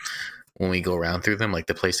 Like when we go around through them, like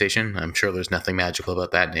the PlayStation, I'm sure there's nothing magical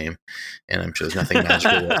about that name, and I'm sure there's nothing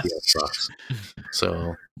magical about the Xbox.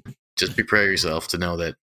 So just prepare yourself to know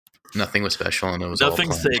that nothing was special, and it was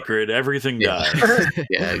nothing sacred. Everything died.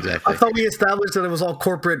 Yeah, exactly. I thought we established that it was all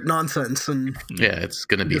corporate nonsense, and it's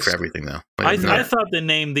going to be for everything though. I thought they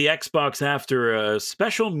named the Xbox after a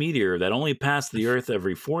special meteor that only passed the Earth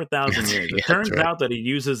every 4,000 years. It turns out that it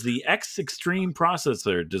uses the X Extreme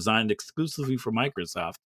processor designed exclusively for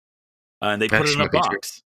Microsoft, and they put it in a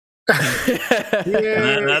box.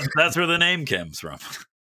 And that's where the name comes from.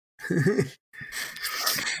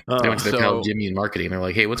 They went to tell Jimmy in marketing. They're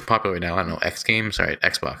like, "Hey, what's popular right now? I don't know. X Games, all right?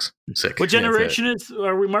 Xbox, sick." What generation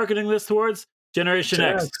are we marketing this towards? Generation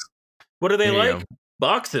X. What are they like?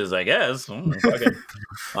 Boxes, I guess. All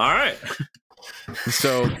right.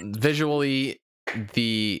 So visually,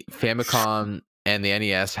 the Famicom and the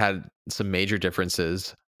NES had some major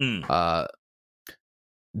differences. That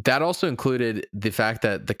also included the fact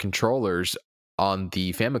that the controllers on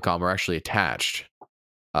the Famicom were actually attached.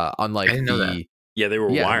 Unlike I didn't know that. Yeah, they were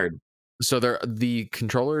wired. So the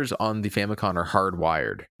controllers on the Famicom are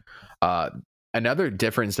hardwired. Another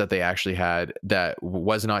difference that they actually had that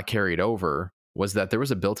was not carried over was that there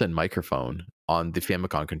was a built-in microphone on the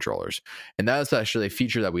Famicom controllers, and that was actually a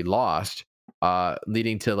feature that we lost,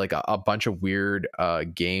 leading to like a bunch of weird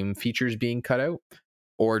game features being cut out,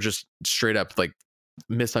 or just straight up like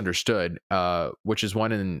misunderstood, which is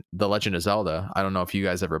one in The Legend of Zelda. I don't know if you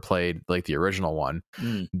guys ever played like the original one.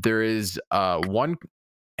 There is one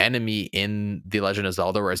enemy in The Legend of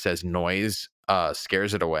Zelda where it says noise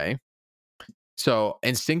scares it away. So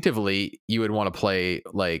instinctively you would want to play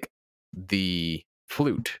like the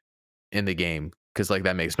flute in the game because like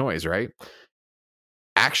that makes noise, right?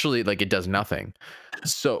 Actually, like it does nothing.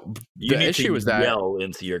 So the issue is that yell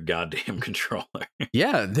into your goddamn controller.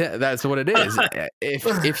 Yeah, that's what it is.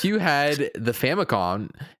 If you had the Famicom,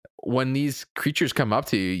 when these creatures come up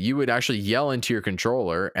to you, you would actually yell into your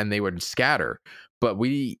controller and they would scatter. But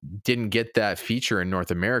we didn't get that feature in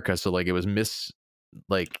North America, so like it was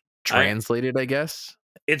translated, I guess.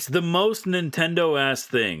 It's the most Nintendo-ass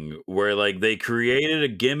thing where like they created a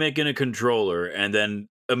gimmick in a controller and then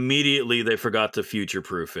immediately they forgot to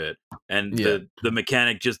future-proof it, and the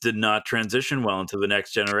mechanic just did not transition well into the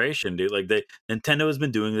next generation, dude. Like Nintendo has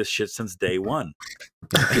been doing this shit since day one.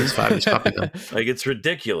 PS5 is popular. Like it's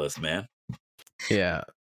ridiculous, man. Yeah.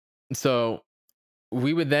 So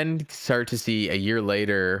we would then start to see a year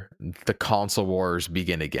later the console wars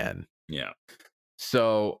begin again. Yeah.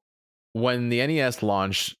 So when the NES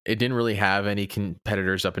launched, it didn't really have any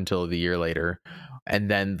competitors up until the year later.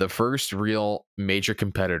 And then the first real major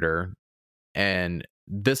competitor, and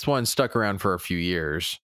this one stuck around for a few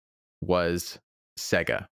years, was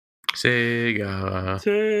Sega. Sega.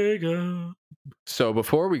 So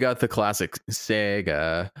before we got the classic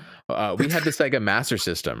Sega, we had the Sega Master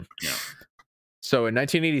System. Yeah. So in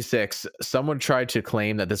 1986, someone tried to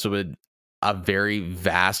claim that this was a very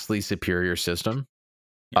vastly superior system.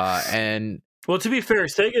 And well, to be fair,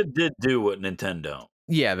 Sega did do what Nintendo.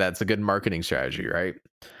 Yeah, that's a good marketing strategy, right?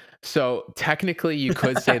 So technically, you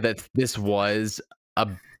could say that this was a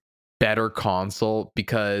better console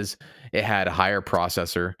because it had a higher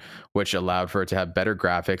processor, which allowed for it to have better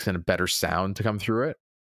graphics and a better sound to come through it.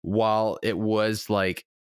 While it was like,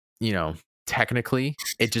 technically,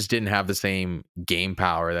 it just didn't have the same game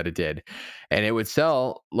power that it did. And it would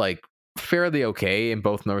sell like fairly okay in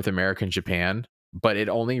both North America and Japan, but it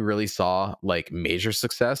only really saw like major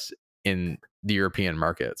success in the European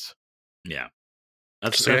markets. Yeah.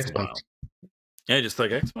 That's wild. Yeah, just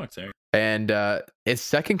like Xbox there. And its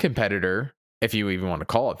second competitor, if you even want to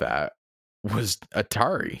call it that, was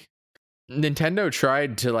Atari. Nintendo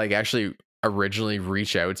tried to like actually originally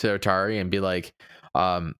reach out to Atari and be like,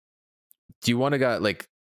 do you want to like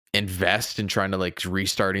invest in trying to like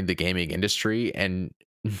restarting the gaming industry? And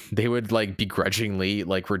they would like begrudgingly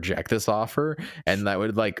like reject this offer, and that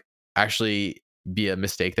would like actually be a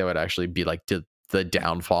mistake that would actually be like the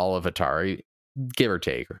downfall of Atari, give or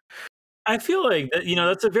take. I feel like that,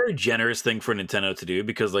 that's a very generous thing for Nintendo to do,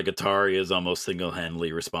 because like Atari is almost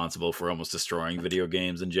single-handedly responsible for almost destroying video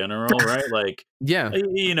games in general, right? Like, yeah,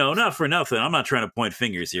 not for nothing. I'm not trying to point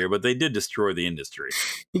fingers here, but they did destroy the industry.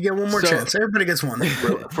 You get one more chance. Everybody gets one.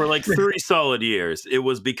 For like 3 solid years. It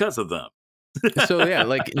was because of them. So yeah,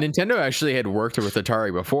 like Nintendo actually had worked with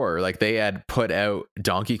Atari before. Like they had put out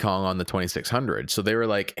Donkey Kong on the 2600. So they were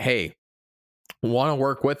like, hey, want to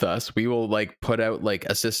work with us? We will like put out like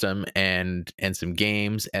a system and some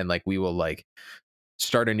games, and like we will like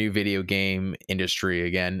start a new video game industry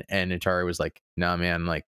again. And Atari was like, nah, man,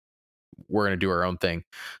 like we're going to do our own thing.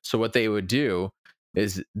 So what they would do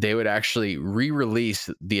is they would actually re-release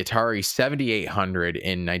the Atari 7800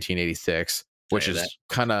 in 1986, which is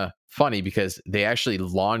kind of funny because they actually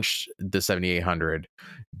launched the 7800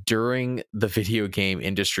 during the video game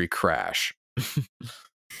industry crash.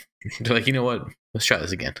 They're like, you know what? Let's try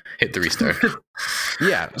this again. Hit the restart.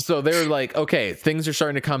 Yeah. So they were like, okay, things are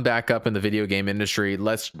starting to come back up in the video game industry.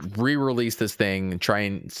 Let's re-release this thing and try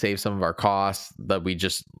and save some of our costs that we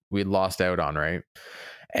lost out on, right?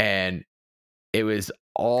 And it was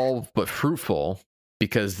all but fruitful,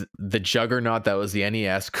 because the juggernaut that was the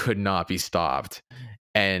NES could not be stopped,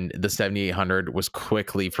 and the 7800 was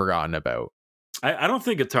quickly forgotten about. I don't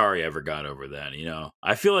think Atari ever got over that.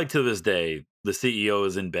 I feel like to this day, the CEO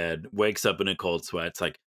is in bed, wakes up in a cold sweat. It's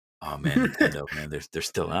like, oh man, Nintendo, man, they're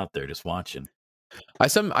still out there just watching. I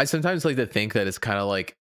sometimes like to think that it's kind of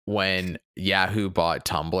like when Yahoo bought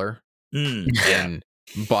Tumblr and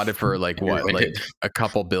bought it for like what, like a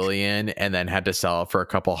couple billion, and then had to sell it for a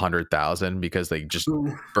couple 100,000 because they just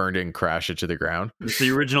burned it and crashed it to the ground. It's the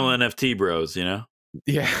original NFT bros,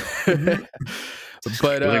 Yeah.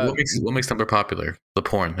 But like, what makes Tumblr popular? The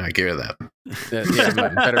porn. I get that.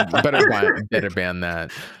 Better ban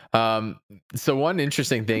that. So one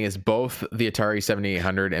interesting thing is both the Atari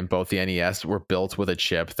 7800 and both the NES were built with a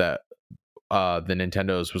chip that the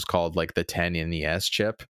Nintendo's was called like the 10 NES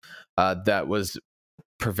chip. That was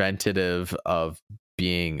preventative of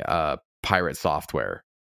being pirate software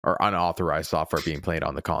or unauthorized software being played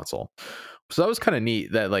on the console. So that was kind of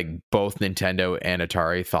neat that like both Nintendo and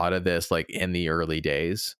Atari thought of this like in the early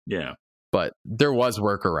days. Yeah. But there was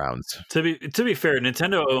workarounds. To be fair,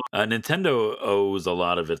 Nintendo owes a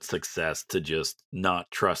lot of its success to just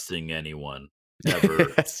not trusting anyone ever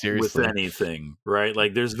with anything, right?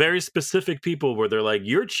 Like there's very specific people where they're like,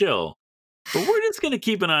 you're chill, but we're just going to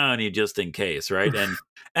keep an eye on you just in case, right?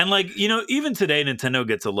 And like, even today Nintendo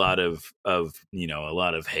gets a lot of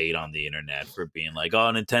hate on the internet for being like,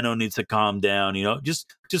 oh, Nintendo needs to calm down,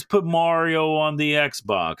 just put Mario on the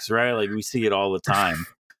Xbox, right? Like we see it all the time.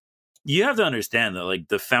 You have to understand that like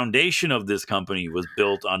the foundation of this company was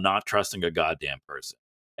built on not trusting a goddamn person.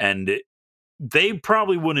 And they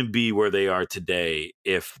probably wouldn't be where they are today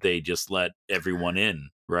if they just let everyone in,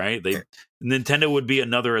 right? Nintendo would be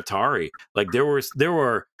another Atari. Like there were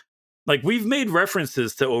like we've made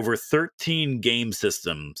references to over 13 game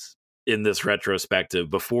systems in this retrospective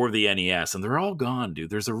before the NES, and they're all gone, dude.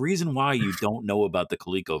 There's a reason why you don't know about the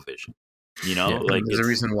ColecoVision. Like there's a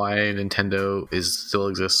reason why Nintendo still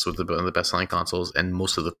exists with one of the best-selling consoles, and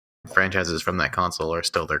most of the franchises from that console are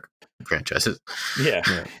still their franchises. Yeah.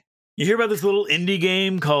 You hear about this little indie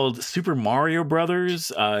game called Super Mario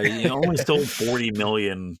Brothers? It only sold 40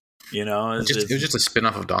 million. It was just a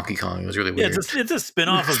spin-off of Donkey Kong. It was really weird. It's a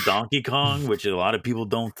spin-off of Donkey Kong, which a lot of people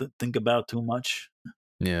don't think about too much.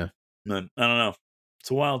 Yeah. But I don't know. It's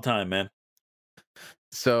a wild time, man.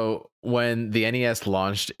 So when the NES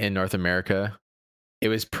launched in North America, it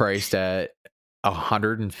was priced at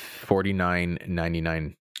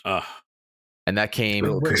 $149.99. And that came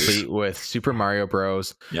complete with Super Mario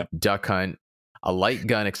Bros., Duck Hunt, a light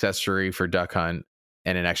gun accessory for Duck Hunt,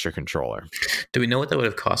 and an extra controller. Do we know what that would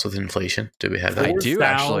have cost with inflation? Do we have that? I do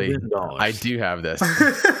actually. I do have this.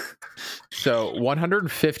 So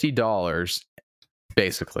 $150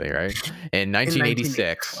 basically, right? In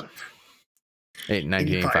 1986.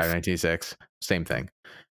 1985, 1986, same thing.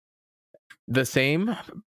 The same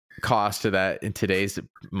cost to that in today's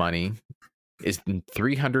money is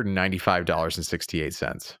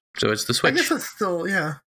 $395.68. So it's the Switch. I guess it's still,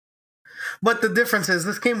 yeah. But the difference is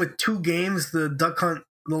this came with 2 games, the Duck Hunt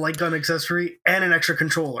the light gun accessory, and an extra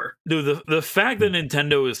controller. Dude, the fact that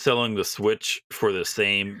Nintendo is selling the Switch for the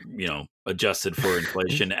same, adjusted for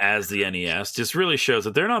inflation as the NES just really shows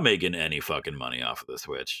that they're not making any fucking money off of the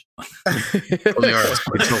Switch. They are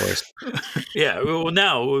controllers. Yeah, well,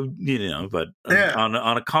 now, but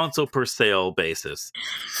on a console per sale basis,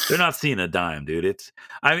 they're not seeing a dime, dude.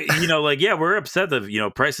 We're upset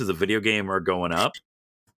that, prices of video game are going up.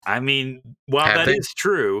 I mean, while that is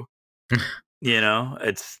true,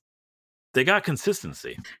 they got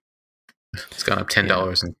consistency. It's gone up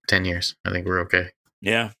 $10 in 10 years. I think we're okay.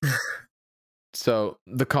 Yeah. So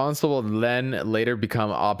the console will then later become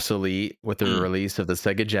obsolete with the release of the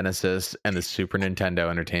Sega Genesis and the Super Nintendo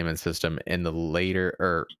Entertainment System in the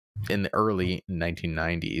early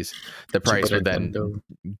 1990s. The price would then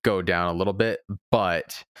go down a little bit,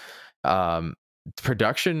 but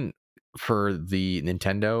production for the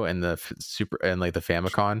Nintendo and the Super and like the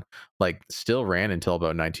Famicom still ran until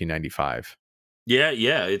about 1995.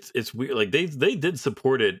 Yeah, it's weird. Like they did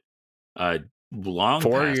support it long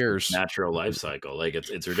 4 past years natural life cycle. Like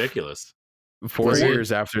it's ridiculous. 4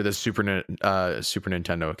 years after the Super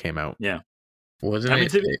Nintendo came out. Yeah.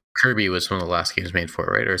 Wasn't Kirby was one of the last games made for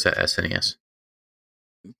it, right? Or is that SNES?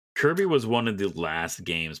 Kirby was one of the last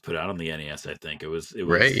games put out on the NES, I think. It was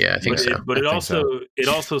right, yeah, I think so. But it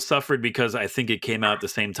also suffered because I think it came out at the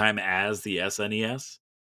same time as the SNES.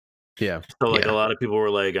 Yeah. So a lot of people were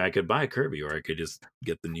like, I could buy Kirby or I could just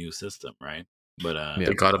get the new system, right? But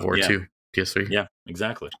the God of War 2, PS3. Yeah,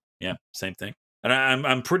 exactly. Yeah, same thing. And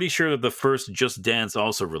I'm pretty sure that the first Just Dance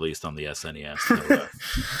also released on the SNES. So,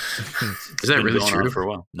 is that really true? For a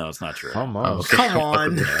while. No, it's not true. Come on.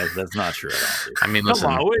 Yeah, that's not true at all. I mean, listen.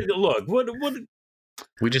 Come on, wait, look, what?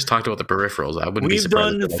 We just talked about the peripherals. I wouldn't be We've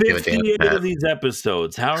surprised. We've done 58 of these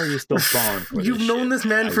episodes. How are you still falling for You've known this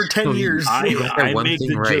man for 10 years. I make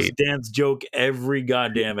the Just Dance joke every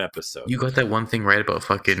goddamn episode. You got that one thing right about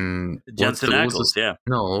fucking Jensen Ackles, yeah.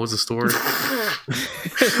 No, what was the store?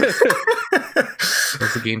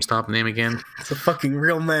 What's the GameStop name again? It's a fucking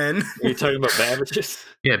real man. Are you talking about Babbage's?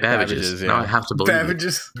 Yeah, Babbage's. Now I have to believe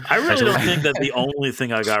Babbage's. I really don't think that the only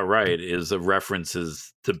thing I got right is the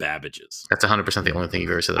references to Babbage's. That's 100% the only thing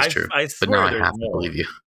you've ever said that's true. I but now I have to believe you.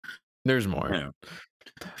 There's more.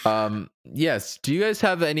 Yeah. Yes. Do you guys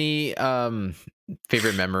have any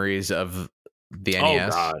favorite memories of the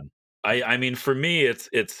NES? Oh God. I mean, for me, it's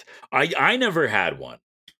I never had one.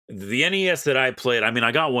 The NES that I played, I mean,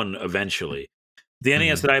 I got one eventually. The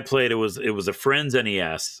NES that I played, it was a friend's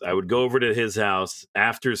NES. I would go over to his house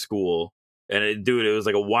after school, and it was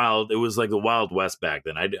like the Wild West back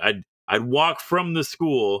then. I'd walk from the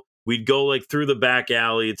school. We'd go through the back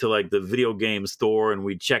alley to the video game store, and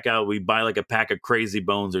we'd buy a pack of Crazy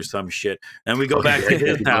Bones or some shit. And we go back to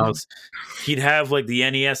his house. He'd have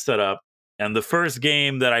the NES set up, and the first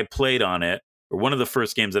game that I played on it, or one of the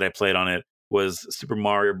first games that I played on it, was Super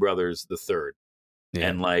Mario Brothers the Third. Yeah.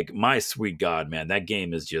 And my sweet God, man, that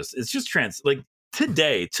game is just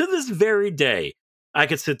today, to this very day, I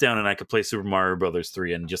could sit down and I could play Super Mario Brothers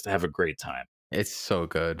 3 and just have a great time. It's so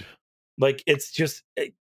good. It's just,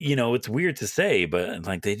 it's weird to say, but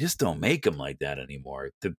they just don't make them like that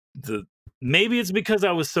anymore. Maybe it's because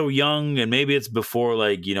I was so young, and maybe it's before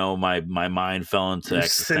my mind fell into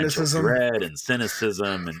existential dread and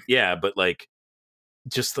cynicism, and but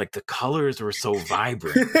just the colors were so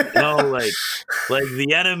vibrant,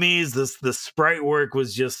 the enemies, the sprite work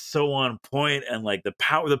was just so on point, and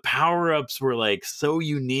the power-ups were so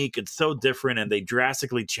unique and so different, and they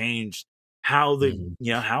drastically changed how the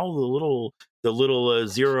little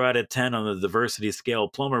 0 out of 10 on the diversity scale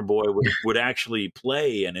plumber boy would actually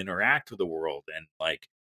play and interact with the world. And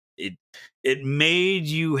it made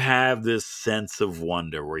you have this sense of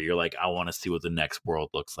wonder where you're I want to see what the next world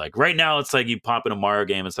looks like. Right now, it's you pop in a Mario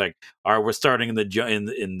game. It's all right, we're starting in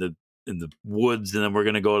the woods, and then we're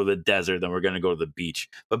gonna go to the desert, then we're gonna go to the beach.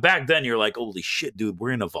 But back then, you're holy shit, dude,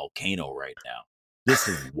 we're in a volcano right now. This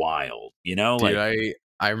is wild, Dude,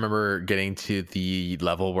 I remember getting to the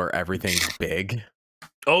level where everything's big.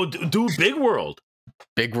 Oh, dude, Big World.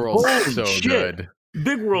 Big World is so shit. good.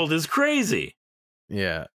 Big World is crazy.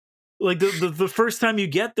 Yeah. The first time you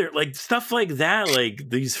get there, stuff like that,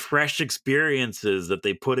 these fresh experiences that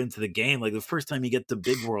they put into the game. The first time you get to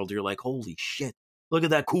Big World, you're holy shit, look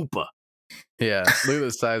at that Koopa. Yeah, look at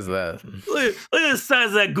the size of that. look at the size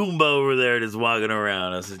of that Goomba over there just walking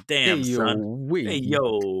around. I said, damn, hey, son. Hey,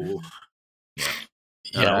 yo.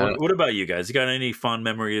 Yeah. What about you guys? You got any fond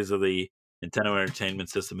memories of the Nintendo Entertainment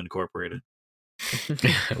System Incorporated?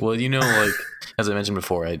 Well, as I mentioned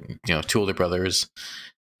before, I two older brothers.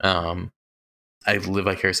 I live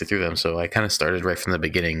vicariously through them, so I kind of started right from the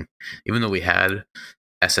beginning. Even though we had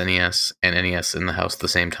SNES and NES in the house at the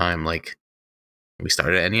same time. Like we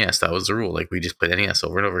started at NES. That was the rule. Like we just played NES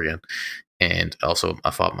over and over again. And also,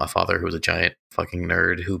 my father, who was a giant fucking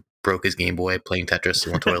nerd, who broke his Game Boy playing Tetris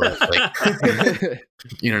in one toilet. Like,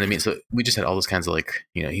 you know what I mean? So we just had all those kinds of like,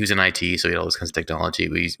 you know, he was in IT, so he had all those kinds of technology.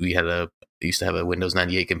 We used to have a Windows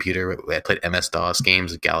 98 computer. I played MS DOS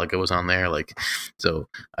games. Galaga was on there. Like, so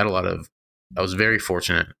I had I was very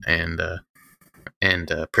fortunate and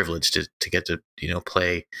privileged to get to, you know,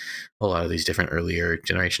 play a lot of these different earlier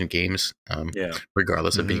generation games,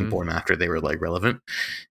 regardless of being born after they were like relevant.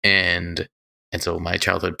 And so my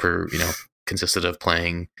childhood, consisted of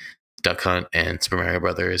playing Duck Hunt and Super Mario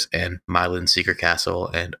Brothers and Mylan Secret Castle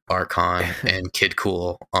and Archon and Kid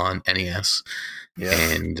Cool on NES. Yeah.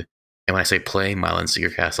 And when I say playing Mylan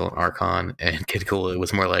Secret Castle and Archon and Kid Cool, it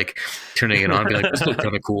was more like turning it on, being like, this looks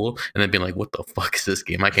kind of cool, and then being like, what the fuck is this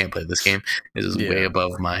game? I can't play this game. This is way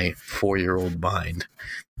above my 4-year-old mind.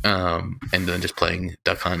 And then just playing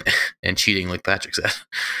Duck Hunt and cheating, like Patrick said.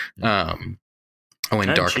 I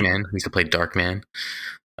went Darkman. We used to play Darkman.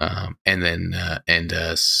 And then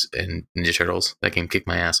Ninja Turtles. That game kicked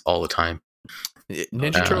my ass all the time.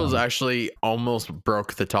 Ninja Turtles actually almost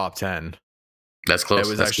broke the top 10. That's close.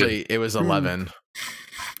 It was 11.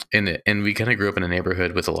 And we kind of grew up in a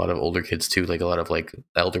neighborhood with a lot of older kids too, like a lot of like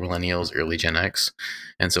elder millennials, early Gen X.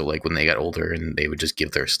 And so like when they got older, and they would just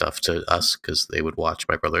give their stuff to us because they would watch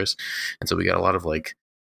my brothers. And so we got a lot of like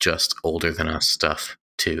just older than us stuff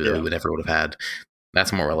too that we would never would have had.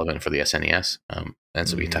 That's more relevant for the SNES. And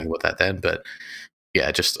so we can talk about that then. But yeah,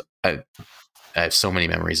 I have so many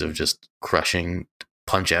memories of just crushing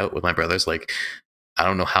Punch Out with my brothers. Like, I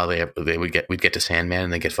don't know how we'd get to Sandman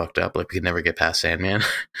and they get fucked up. Like we could never get past Sandman,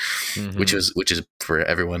 which is for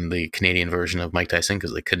everyone the Canadian version of Mike Tyson,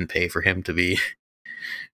 because they couldn't pay for him to be,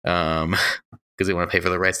 because they want to pay for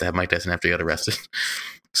the rights to have Mike Tyson after he got arrested.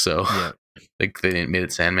 So like they didn't made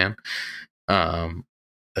it Sandman. That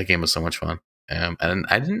game was so much fun. And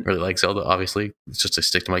I didn't really like Zelda, obviously. It's just to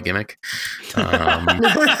stick to my gimmick. All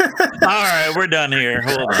right, we're done here.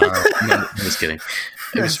 Hold on. No, I'm just kidding.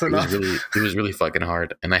 It was really fucking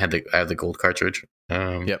hard. And I had the gold cartridge.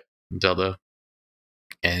 Zelda.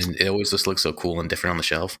 And it always just looks so cool and different on the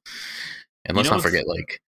shelf. And let's not forget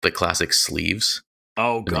like the classic sleeves.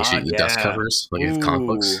 Oh god, the dust covers, like with comic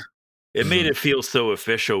books. It made it feel so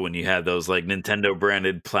official when you had those like Nintendo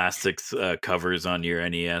branded plastics covers on your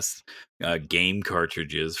NES game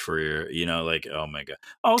cartridges for your, you know, like, oh my god.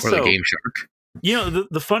 Also, or the Game Shark. You know,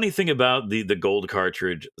 the funny thing about the gold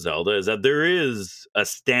cartridge Zelda is that there is a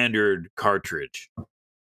standard cartridge.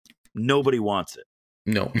 Nobody wants it.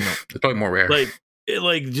 No, it's probably more rare.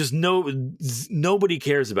 Nobody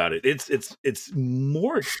cares about it. It's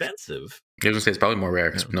more expensive. I was gonna say it's probably more rare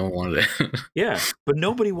because no one wanted it. Yeah, but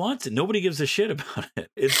nobody wants it. Nobody gives a shit about it.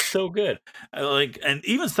 It's so good. And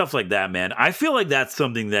even stuff like that, man. I feel like that's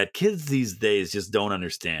something that kids these days just don't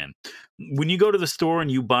understand. When you go to the store and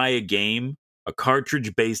you buy a game, a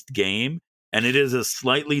cartridge-based game, and it is a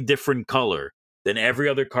slightly different color than every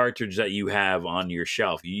other cartridge that you have on your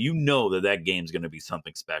shelf, you know that game's going to be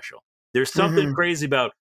something special. There's something crazy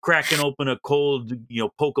about cracking open a cold, you know,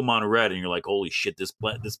 Pokemon Red, and you're like, holy shit, this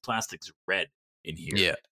plastic's red in here.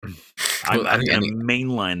 Yeah, I'm gonna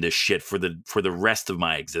mainline this shit for the rest of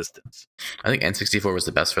my existence. I think N64 was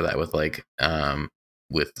the best for that, with like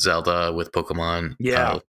with Zelda, with Pokemon,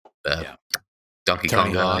 Donkey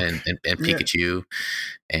Konga and Pikachu,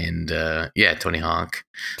 and Tony Hawk,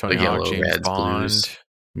 Yellow, James Reds, Bond, Blues,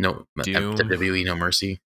 no WWE, No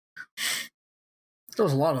Mercy. There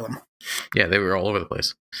was a lot of them. Yeah, they were all over the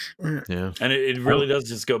place. Yeah, and it really does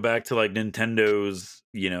just go back to like Nintendo's,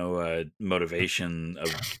 you know, motivation of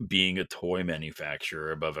being a toy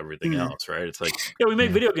manufacturer above everything else, right? It's like, yeah, we make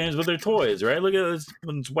video games, but they're toys, right? Look at this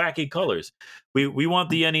wacky colors. We want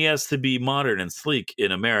the NES to be modern and sleek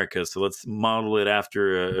in America, so let's model it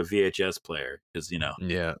after a VHS player, because you know,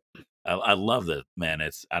 I love that, man.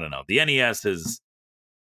 I don't know, the NES is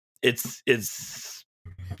it's.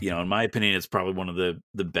 You know, in my opinion, it's probably one of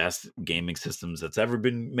the best gaming systems that's ever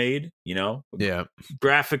been made. You know,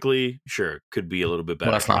 graphically, sure, could be a little bit better.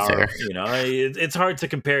 Well, that's not fair. You know, it's hard to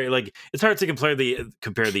compare. Like, it's hard to compare the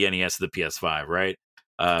NES to the PS5, right?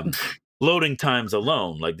 Loading times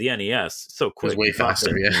alone, like the NES, so quick, it was way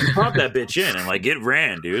faster. Pop that bitch in and like it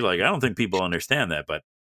ran, dude. Like, I don't think people understand that, but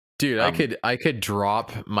dude, I could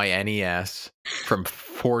drop my NES from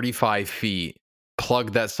 45 feet.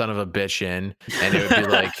 Plug that son of a bitch in, and it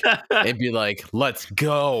would be like, let's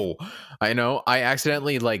go. I know I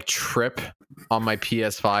accidentally like trip on my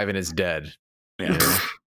PS5 and it's dead. Yeah.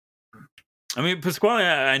 I mean, Pasquale,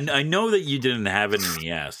 I know that you didn't have an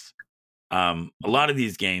NES, A lot of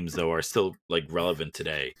these games though are still like relevant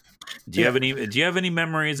today. Do you have any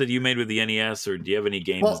memories that you made with the NES, or do you have any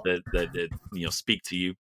games that speak to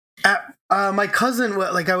you? My cousin,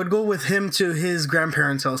 like, I would go with him to his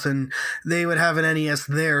grandparents' house, and they would have an NES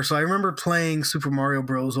there. So I remember playing Super Mario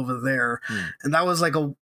Bros. Over there, and that was like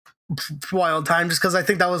a wild time, just because I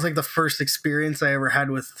think that was like the first experience I ever had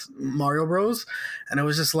with Mario Bros. And it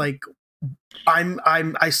was just like,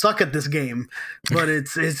 I suck at this game, but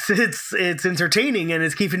it's entertaining, and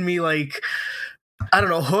it's keeping me, like, I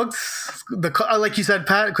don't know, hooked. Like you said,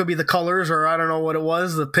 Pat, it could be the colors, or I don't know what it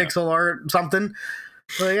was, the pixel art, something.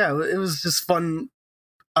 But yeah, it was just fun,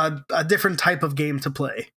 a different type of game to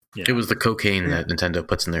play. Yeah. It was the cocaine that Nintendo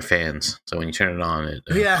puts in their fans. So when you turn it on, it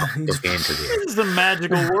cocaine to the air. This is a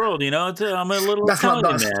magical world, I'm a little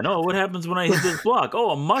Italian man. Oh, what happens when I hit this block? Oh,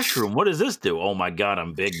 a mushroom. What does this do? Oh my God,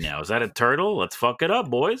 I'm big now. Is that a turtle? Let's fuck it up,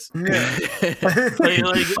 boys. Yeah. like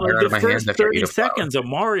the first 30 seconds of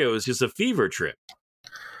Mario is just a fever trip.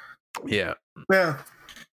 Yeah. Yeah.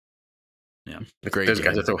 Yeah, there's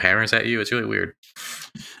guys that throw hammers at you. It's really weird.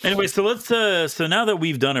 Anyway, so let's so now that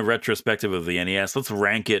we've done a retrospective of the NES, let's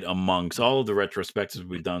rank it amongst all of the retrospectives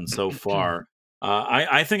we've done so far.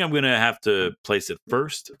 I think I'm going to have to place it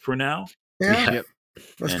first for now. Yeah, yep.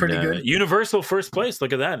 That's pretty good. Universal first place.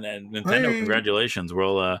 Look at that, and Nintendo. Hey. Congratulations.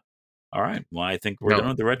 Well, all right. Well, I think we're done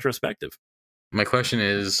with the retrospective. My question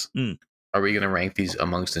is, are we going to rank these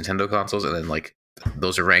amongst Nintendo consoles, and then like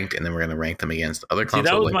those are ranked, and then we're going to rank them against other consoles?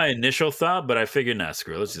 See, that was my initial thought, but I figured,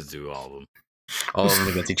 screw it. Let's just do all of them. All of them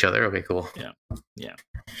against each other? Okay, cool. Yeah.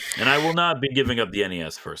 And I will not be giving up the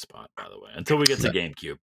NES first spot, by the way, until we get to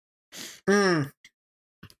GameCube.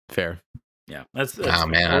 Fair. Yeah. That's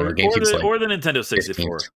man. Or the Nintendo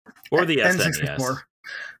 64. 15. Or the SNES.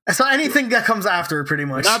 So anything that comes after, pretty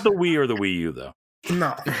much. Not the Wii or the Wii U, though.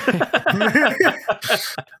 No.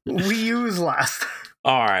 Wii U is last.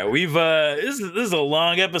 All right, we've this is a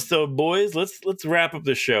long episode, boys. Let's wrap up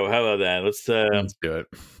the show. How about that? Let's do it.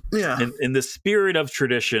 Yeah. In the spirit of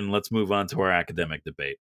tradition, let's move on to our academic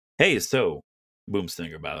debate. Hey, so Boom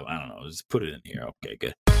Stinger, by the way, I don't know, just put it in here. Okay,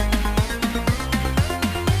 good.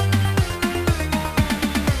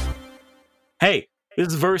 Hey, this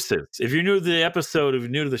is Versus. If you're new to the episode, if you're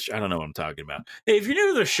new to the show, I don't know what I'm talking about. Hey, if you're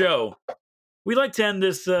new to the show, we like to end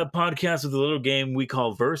this podcast with a little game we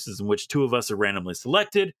call Versus, in which two of us are randomly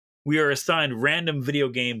selected. We are assigned random video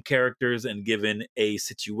game characters and given a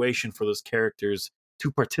situation for those characters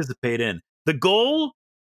to participate in. The goal?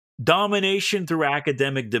 Domination through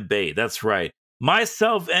academic debate. That's right.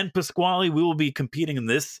 Myself and Pasquale, we will be competing in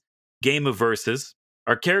this game of Versus.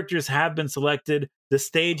 Our characters have been selected. The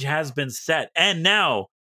stage has been set. And now,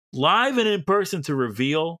 live and in person to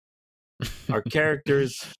reveal our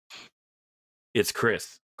characters... It's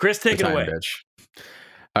Chris. Chris, take it away. Bitch.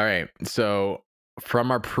 All right. So, from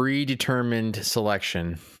our predetermined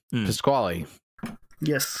selection, Pasquale.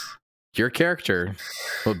 Yes. Your character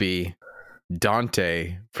will be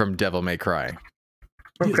Dante from Devil May Cry.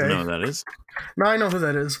 Okay. You know who that is? No, I know who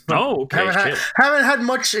that is. Oh, okay. Haven't had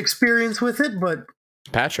much experience with it, but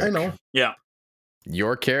Patrick. I know. Yeah.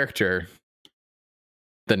 Your character,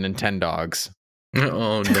 the Nintendogs.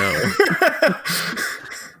 Oh, no.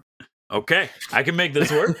 Okay, I can make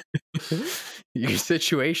this work. Your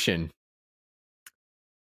situation.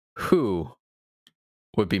 Who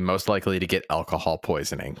would be most likely to get alcohol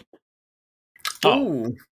poisoning?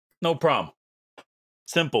 Oh, no problem.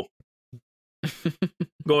 Simple.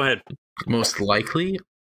 Go ahead. Most likely?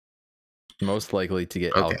 Most likely to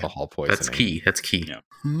get alcohol poisoning. That's key. Yeah.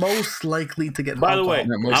 Most likely to get By alcohol.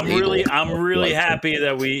 the way, I'm really happy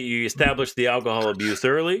that you established the alcohol abuse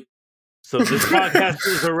early. So this podcast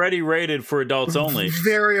is already rated for adults only.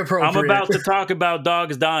 Very appropriate. I'm about to talk about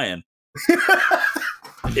dogs dying.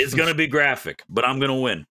 It's going to be graphic, but I'm going to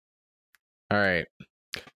win. All right.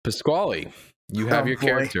 Pasquale, you have your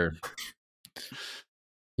character.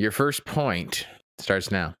 Your first point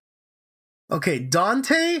starts now. Okay,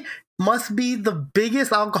 Dante must be the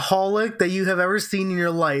biggest alcoholic that you have ever seen in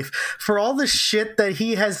your life. For all the shit that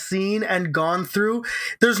he has seen and gone through,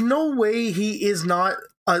 there's no way he is not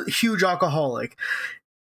a huge alcoholic.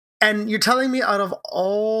 And you're telling me out of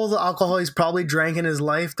all the alcohol he's probably drank in his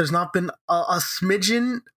life, there's not been a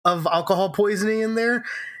smidgen of alcohol poisoning in there?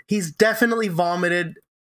 He's definitely vomited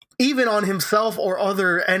even on himself or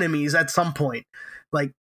other enemies at some point,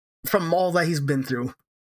 like from all that he's been through.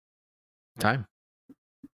 Time.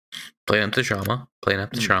 Playing up the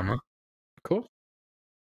drama. Cool.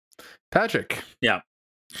 Patrick. Yeah.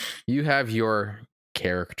 You have your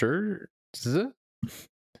character.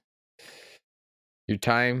 Your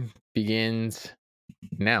time begins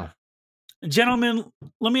now. Gentlemen,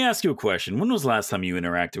 let me ask you a question. When was the last time you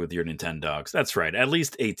interacted with your Nintendogs? That's right, at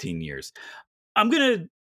least 18 years. I'm going to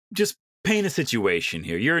just paint a situation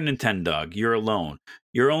here. You're a Nintendog. You're alone.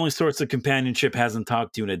 Your only source of companionship hasn't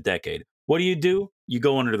talked to you in a decade. What do? You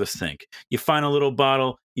go under the sink. You find a little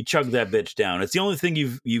bottle. You chug that bitch down. It's the only thing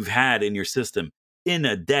you've had in your system in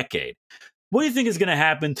a decade. What do you think is going to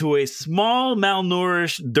happen to a small,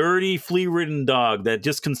 malnourished, dirty, flea-ridden dog that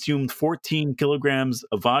just consumed 14 kilograms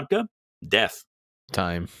of vodka? Death.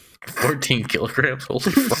 Time. 14 kilograms?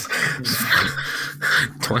 Holy fuck.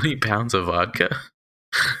 20 pounds of vodka?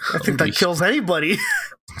 I think that kills anybody.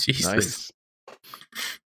 Jesus. Nice.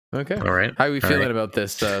 Okay. All right. How are we feeling about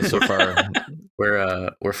this so far?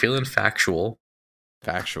 We're feeling factual.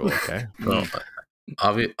 Factual, okay. Well,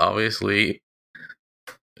 obviously,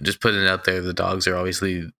 just putting it out there, the dogs are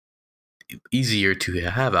obviously easier to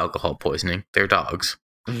have alcohol poisoning. They're dogs.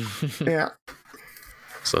 Yeah.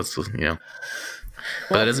 So that's, but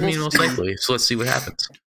that doesn't mean most likely. So let's see what happens.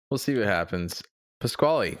 We'll see what happens.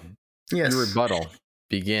 Pasquale, Yes. your rebuttal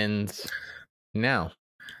begins now.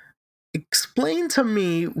 Explain to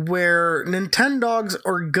me where Nintendogs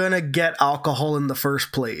are gonna get alcohol in the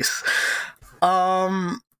first place.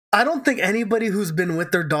 I don't think anybody who's been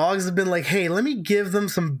with their dogs has been like, hey, let me give them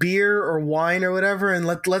some beer or wine or whatever, and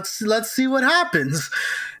let's see what happens.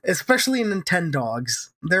 Especially Nintendogs.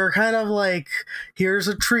 They're kind of like, here's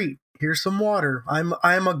a treat, here's some water. I'm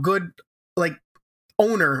a good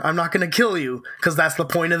owner. I'm not gonna kill you, because that's the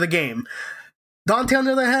point of the game. Dante, on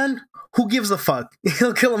the other hand, who gives a fuck?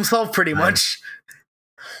 He'll kill himself pretty much.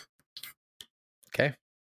 Okay.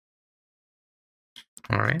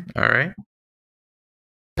 All right.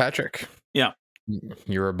 Patrick. Yeah.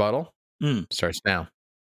 Your rebuttal starts now.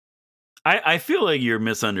 I feel like you're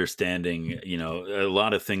misunderstanding, a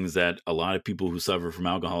lot of things that a lot of people who suffer from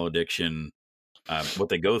alcohol addiction, what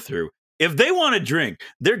they go through. If they want to drink,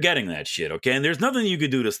 they're getting that shit, okay? And there's nothing you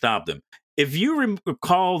could do to stop them. If you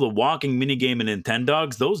recall the walking minigame in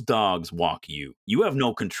Nintendogs, those dogs walk you. You have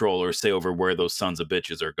no control or say over where those sons of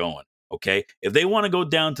bitches are going, okay? If they want to go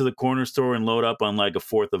down to the corner store and load up on like a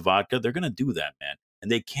fourth of vodka, they're going to do that, man. And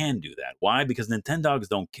they can do that. Why? Because Nintendogs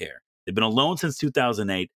don't care. They've been alone since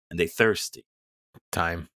 2008, and they thirsty.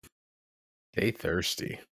 Time. They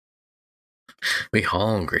thirsty. We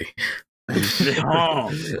hungry.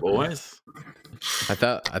 Oh, boys. I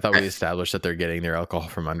thought we established that they're getting their alcohol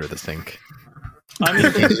from under the sink. I mean,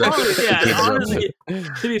 honestly,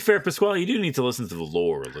 to be fair, Pasquale, you do need to listen to the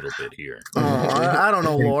lore a little bit here. Oh, I don't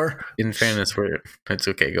know lore. In fairness, it's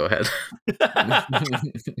okay. Go ahead.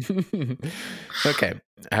 Okay,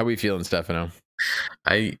 how we feeling, Stefano?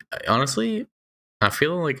 I honestly, I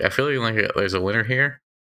feel like there's a winner here,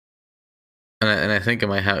 and I think it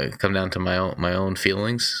might come down to my own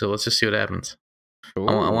feelings. So let's just see what happens. Ooh,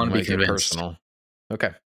 I want to be get convinced. personal.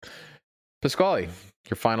 Okay, Pasquale,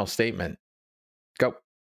 your final statement. Go.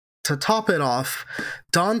 To top it off,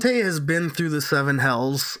 Dante has been through the seven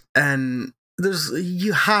hells, and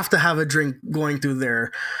you have to have a drink going through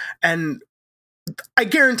there, and I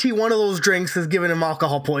guarantee one of those drinks has given him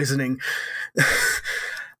alcohol poisoning.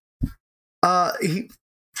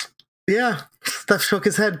 Steph shook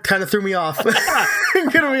his head, kind of threw me off. I'm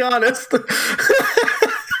gonna be honest.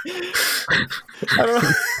 I don't know.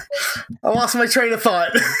 I lost my train of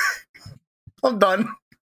thought. I'm done.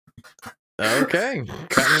 Okay,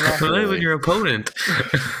 cutting it off. Not even your opponent.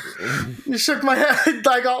 You shook my head.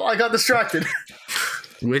 I got distracted.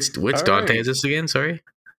 Which All Dante right. is this again? Sorry.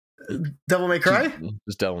 Devil May Cry?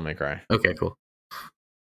 Just Devil May Cry. Okay, cool.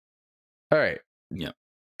 All right. Yeah.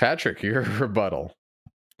 Patrick, your rebuttal.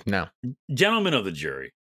 Now. Gentlemen of the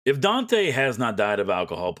jury, if Dante has not died of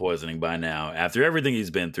alcohol poisoning by now, after everything he's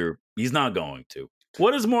been through, he's not going to.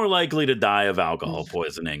 What is more likely to die of alcohol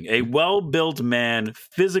poisoning? A well-built man,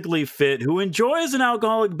 physically fit, who enjoys an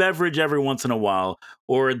alcoholic beverage every once in a while,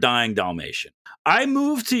 or a dying Dalmatian? I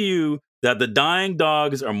move to you that the dying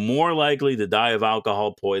dogs are more likely to die of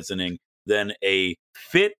alcohol poisoning than a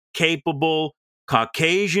fit, capable,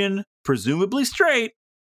 Caucasian, presumably straight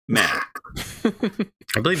man.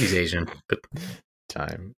 I believe he's Asian, but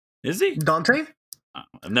Time. Is he? Dante?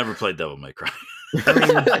 I've never played Devil May Cry. I mean,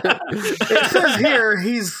 it says here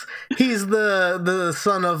he's the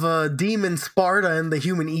son of demon Sparta and the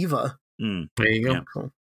human Eva. there you go. Yeah.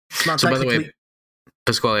 It's not So by the technically. way,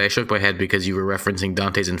 Pasquale, I shook my head because you were referencing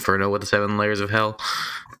Dante's Inferno with the 7 layers of hell.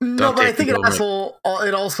 No, but I think it Dante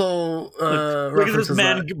also Look at references this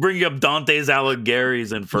man bringing up Dante's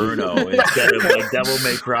Alighieri's Inferno instead of like Devil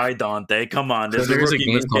May Cry Dante. Come on, this So is a there is a rookie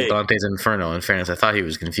game called mistake. Dante's Inferno. In fairness, I thought he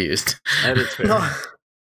was confused. That is fair. No.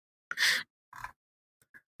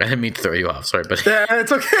 I didn't mean to throw you off. Sorry, but Yeah,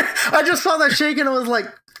 it's okay. I just saw that shake and I was like,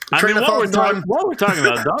 I mean, what we're talking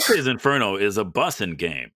about, Dante's Inferno is a bussin'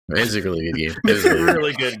 game. It's a really good game. It's a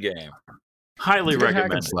really good game. Highly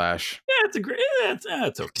recommended. Slash. Yeah, it's a great.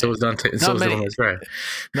 It's okay. So was Dante. So was Devil May Cry.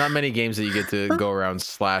 Not many games that you get to go around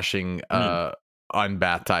slashing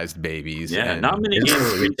unbaptized babies. Yeah, not many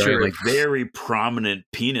games feature a very prominent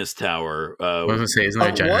penis tower. I was gonna say, isn't there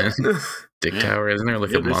a giant dick tower? Isn't there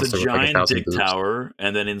like a monster? There's a giant dick tower,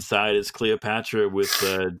 and then inside is Cleopatra with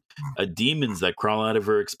demons that crawl out of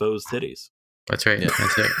her exposed titties. That's right. Yeah.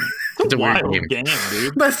 That's it. It's a wild game,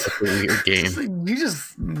 dude. That's a weird game. You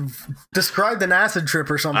just described an acid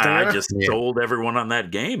trip or something. I just sold everyone on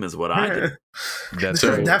that game, is what I did. This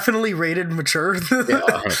is definitely rated mature. Yeah,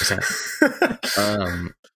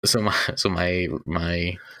 100%. So my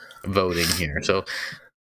voting here. So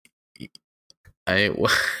I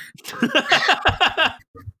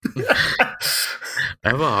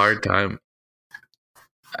have a hard time.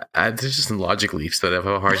 There's just some logic leaps that I have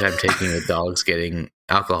a hard time taking with dogs getting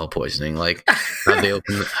alcohol poisoning. Like how they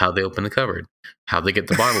open the cupboard, how they get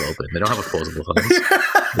the bottle open. They don't have opposable thumbs.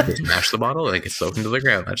 They just mash the bottle and it gets soaked into the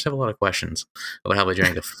ground. I just have a lot of questions about how they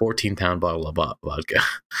drank a 14-pound bottle of vodka.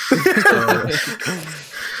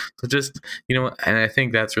 So just, and I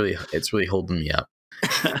think it's really holding me up.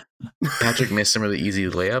 Patrick missed some really easy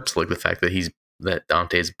layups, like the fact that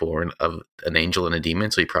Dante is born of an angel and a demon,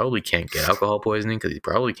 so he probably can't get alcohol poisoning because he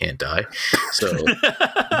probably can't die. So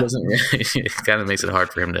it kind of makes it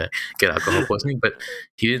hard for him to get alcohol poisoning, but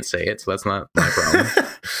he didn't say it, so that's not my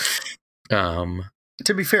problem.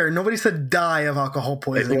 To be fair, nobody said die of alcohol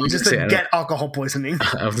poisoning. We just said get alcohol poisoning.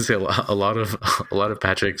 I was going to say a lot of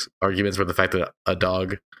Patrick's arguments were the fact that a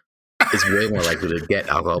dog is way more likely to get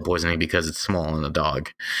alcohol poisoning because it's small and a dog.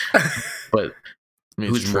 But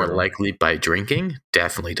who's more likely by drinking?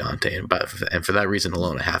 Definitely Dante. And for that reason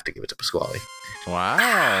alone, I have to give it to Pasquale.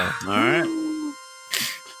 Wow. All right.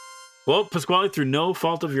 Well, Pasquale, through no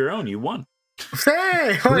fault of your own, you won.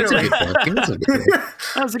 Hey!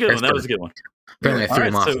 That was a good one. Apparently, I threw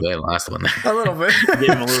him off the last one there. A little bit. Gave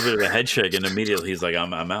him a little bit of a head shake, and immediately he's like,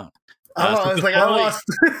 I'm out. I was like, I lost.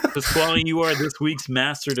 Pasquale, you are this week's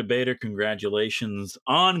master debater. Congratulations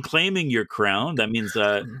on claiming your crown. That means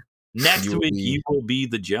next week you will be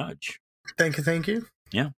the judge. Thank you.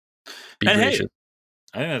 Yeah. Be gracious.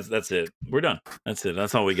 Hey, I think that's it. We're done. That's it.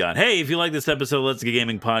 That's all we got. Hey, if you like this episode, Let's Get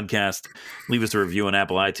Gaming Podcast, leave us a review on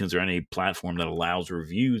Apple iTunes or any platform that allows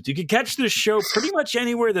reviews. You can catch this show pretty much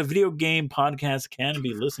anywhere the video game podcast can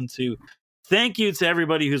be listened to. Thank you to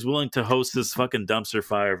everybody who's willing to host this fucking dumpster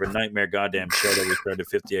fire of a nightmare goddamn show that we started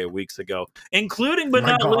 58 weeks ago, including but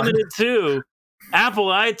not limited to Apple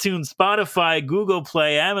iTunes, Spotify, Google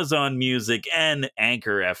Play, Amazon Music, and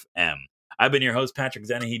Anchor FM. I've been your host, Patrick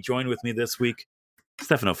Zenahy. Joined with me this week,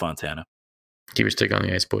 Stefano Fontana. Keep your stick on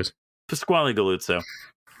the ice, boys. Pasquale Galuzzo.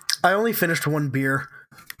 I only finished one beer.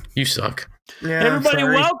 You suck. Yeah, everybody,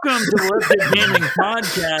 welcome to the Let's Get Gaming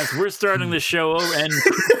Podcast. We're starting the show over and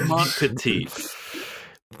Mon Petit.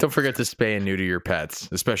 Don't forget to spay and neuter your pets,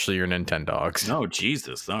 especially your Nintendogs. Oh,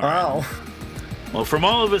 Jesus. All wow. Right. Well, from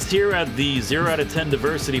all of us here at the 0 out of 10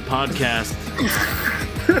 Diversity Podcast,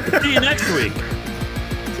 see you next week.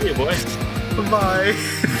 See you, boys. Bye.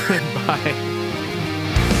 Bye.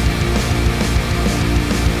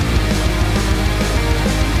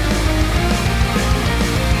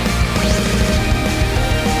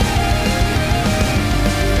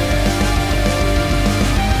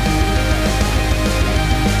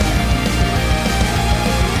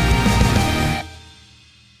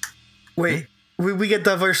 Wait, we get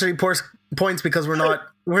diversity points because we're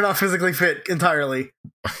not physically fit entirely.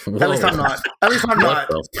 Whoa. At least I'm not.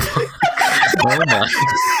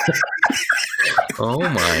 Oh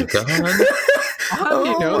my god. How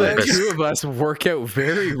do you know that two of us work out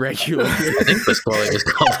very regularly? I think Pasquale just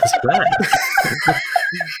called us back.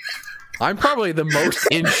 I'm probably the most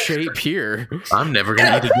in shape here. I'm never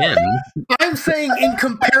going to eat again. I'm saying in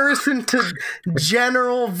comparison to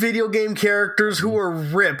general video game characters who are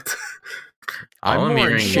ripped. I'm more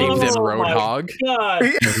in shape than Roadhog.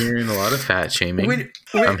 I'm hearing a lot of fat shaming.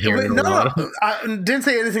 I'm hearing a lot of... I didn't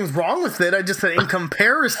say anything's wrong with it. I just said in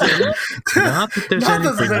comparison. Not that there's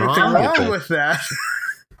anything wrong with that.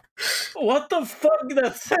 What the fuck?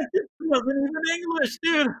 That sentence wasn't even English,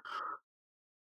 dude.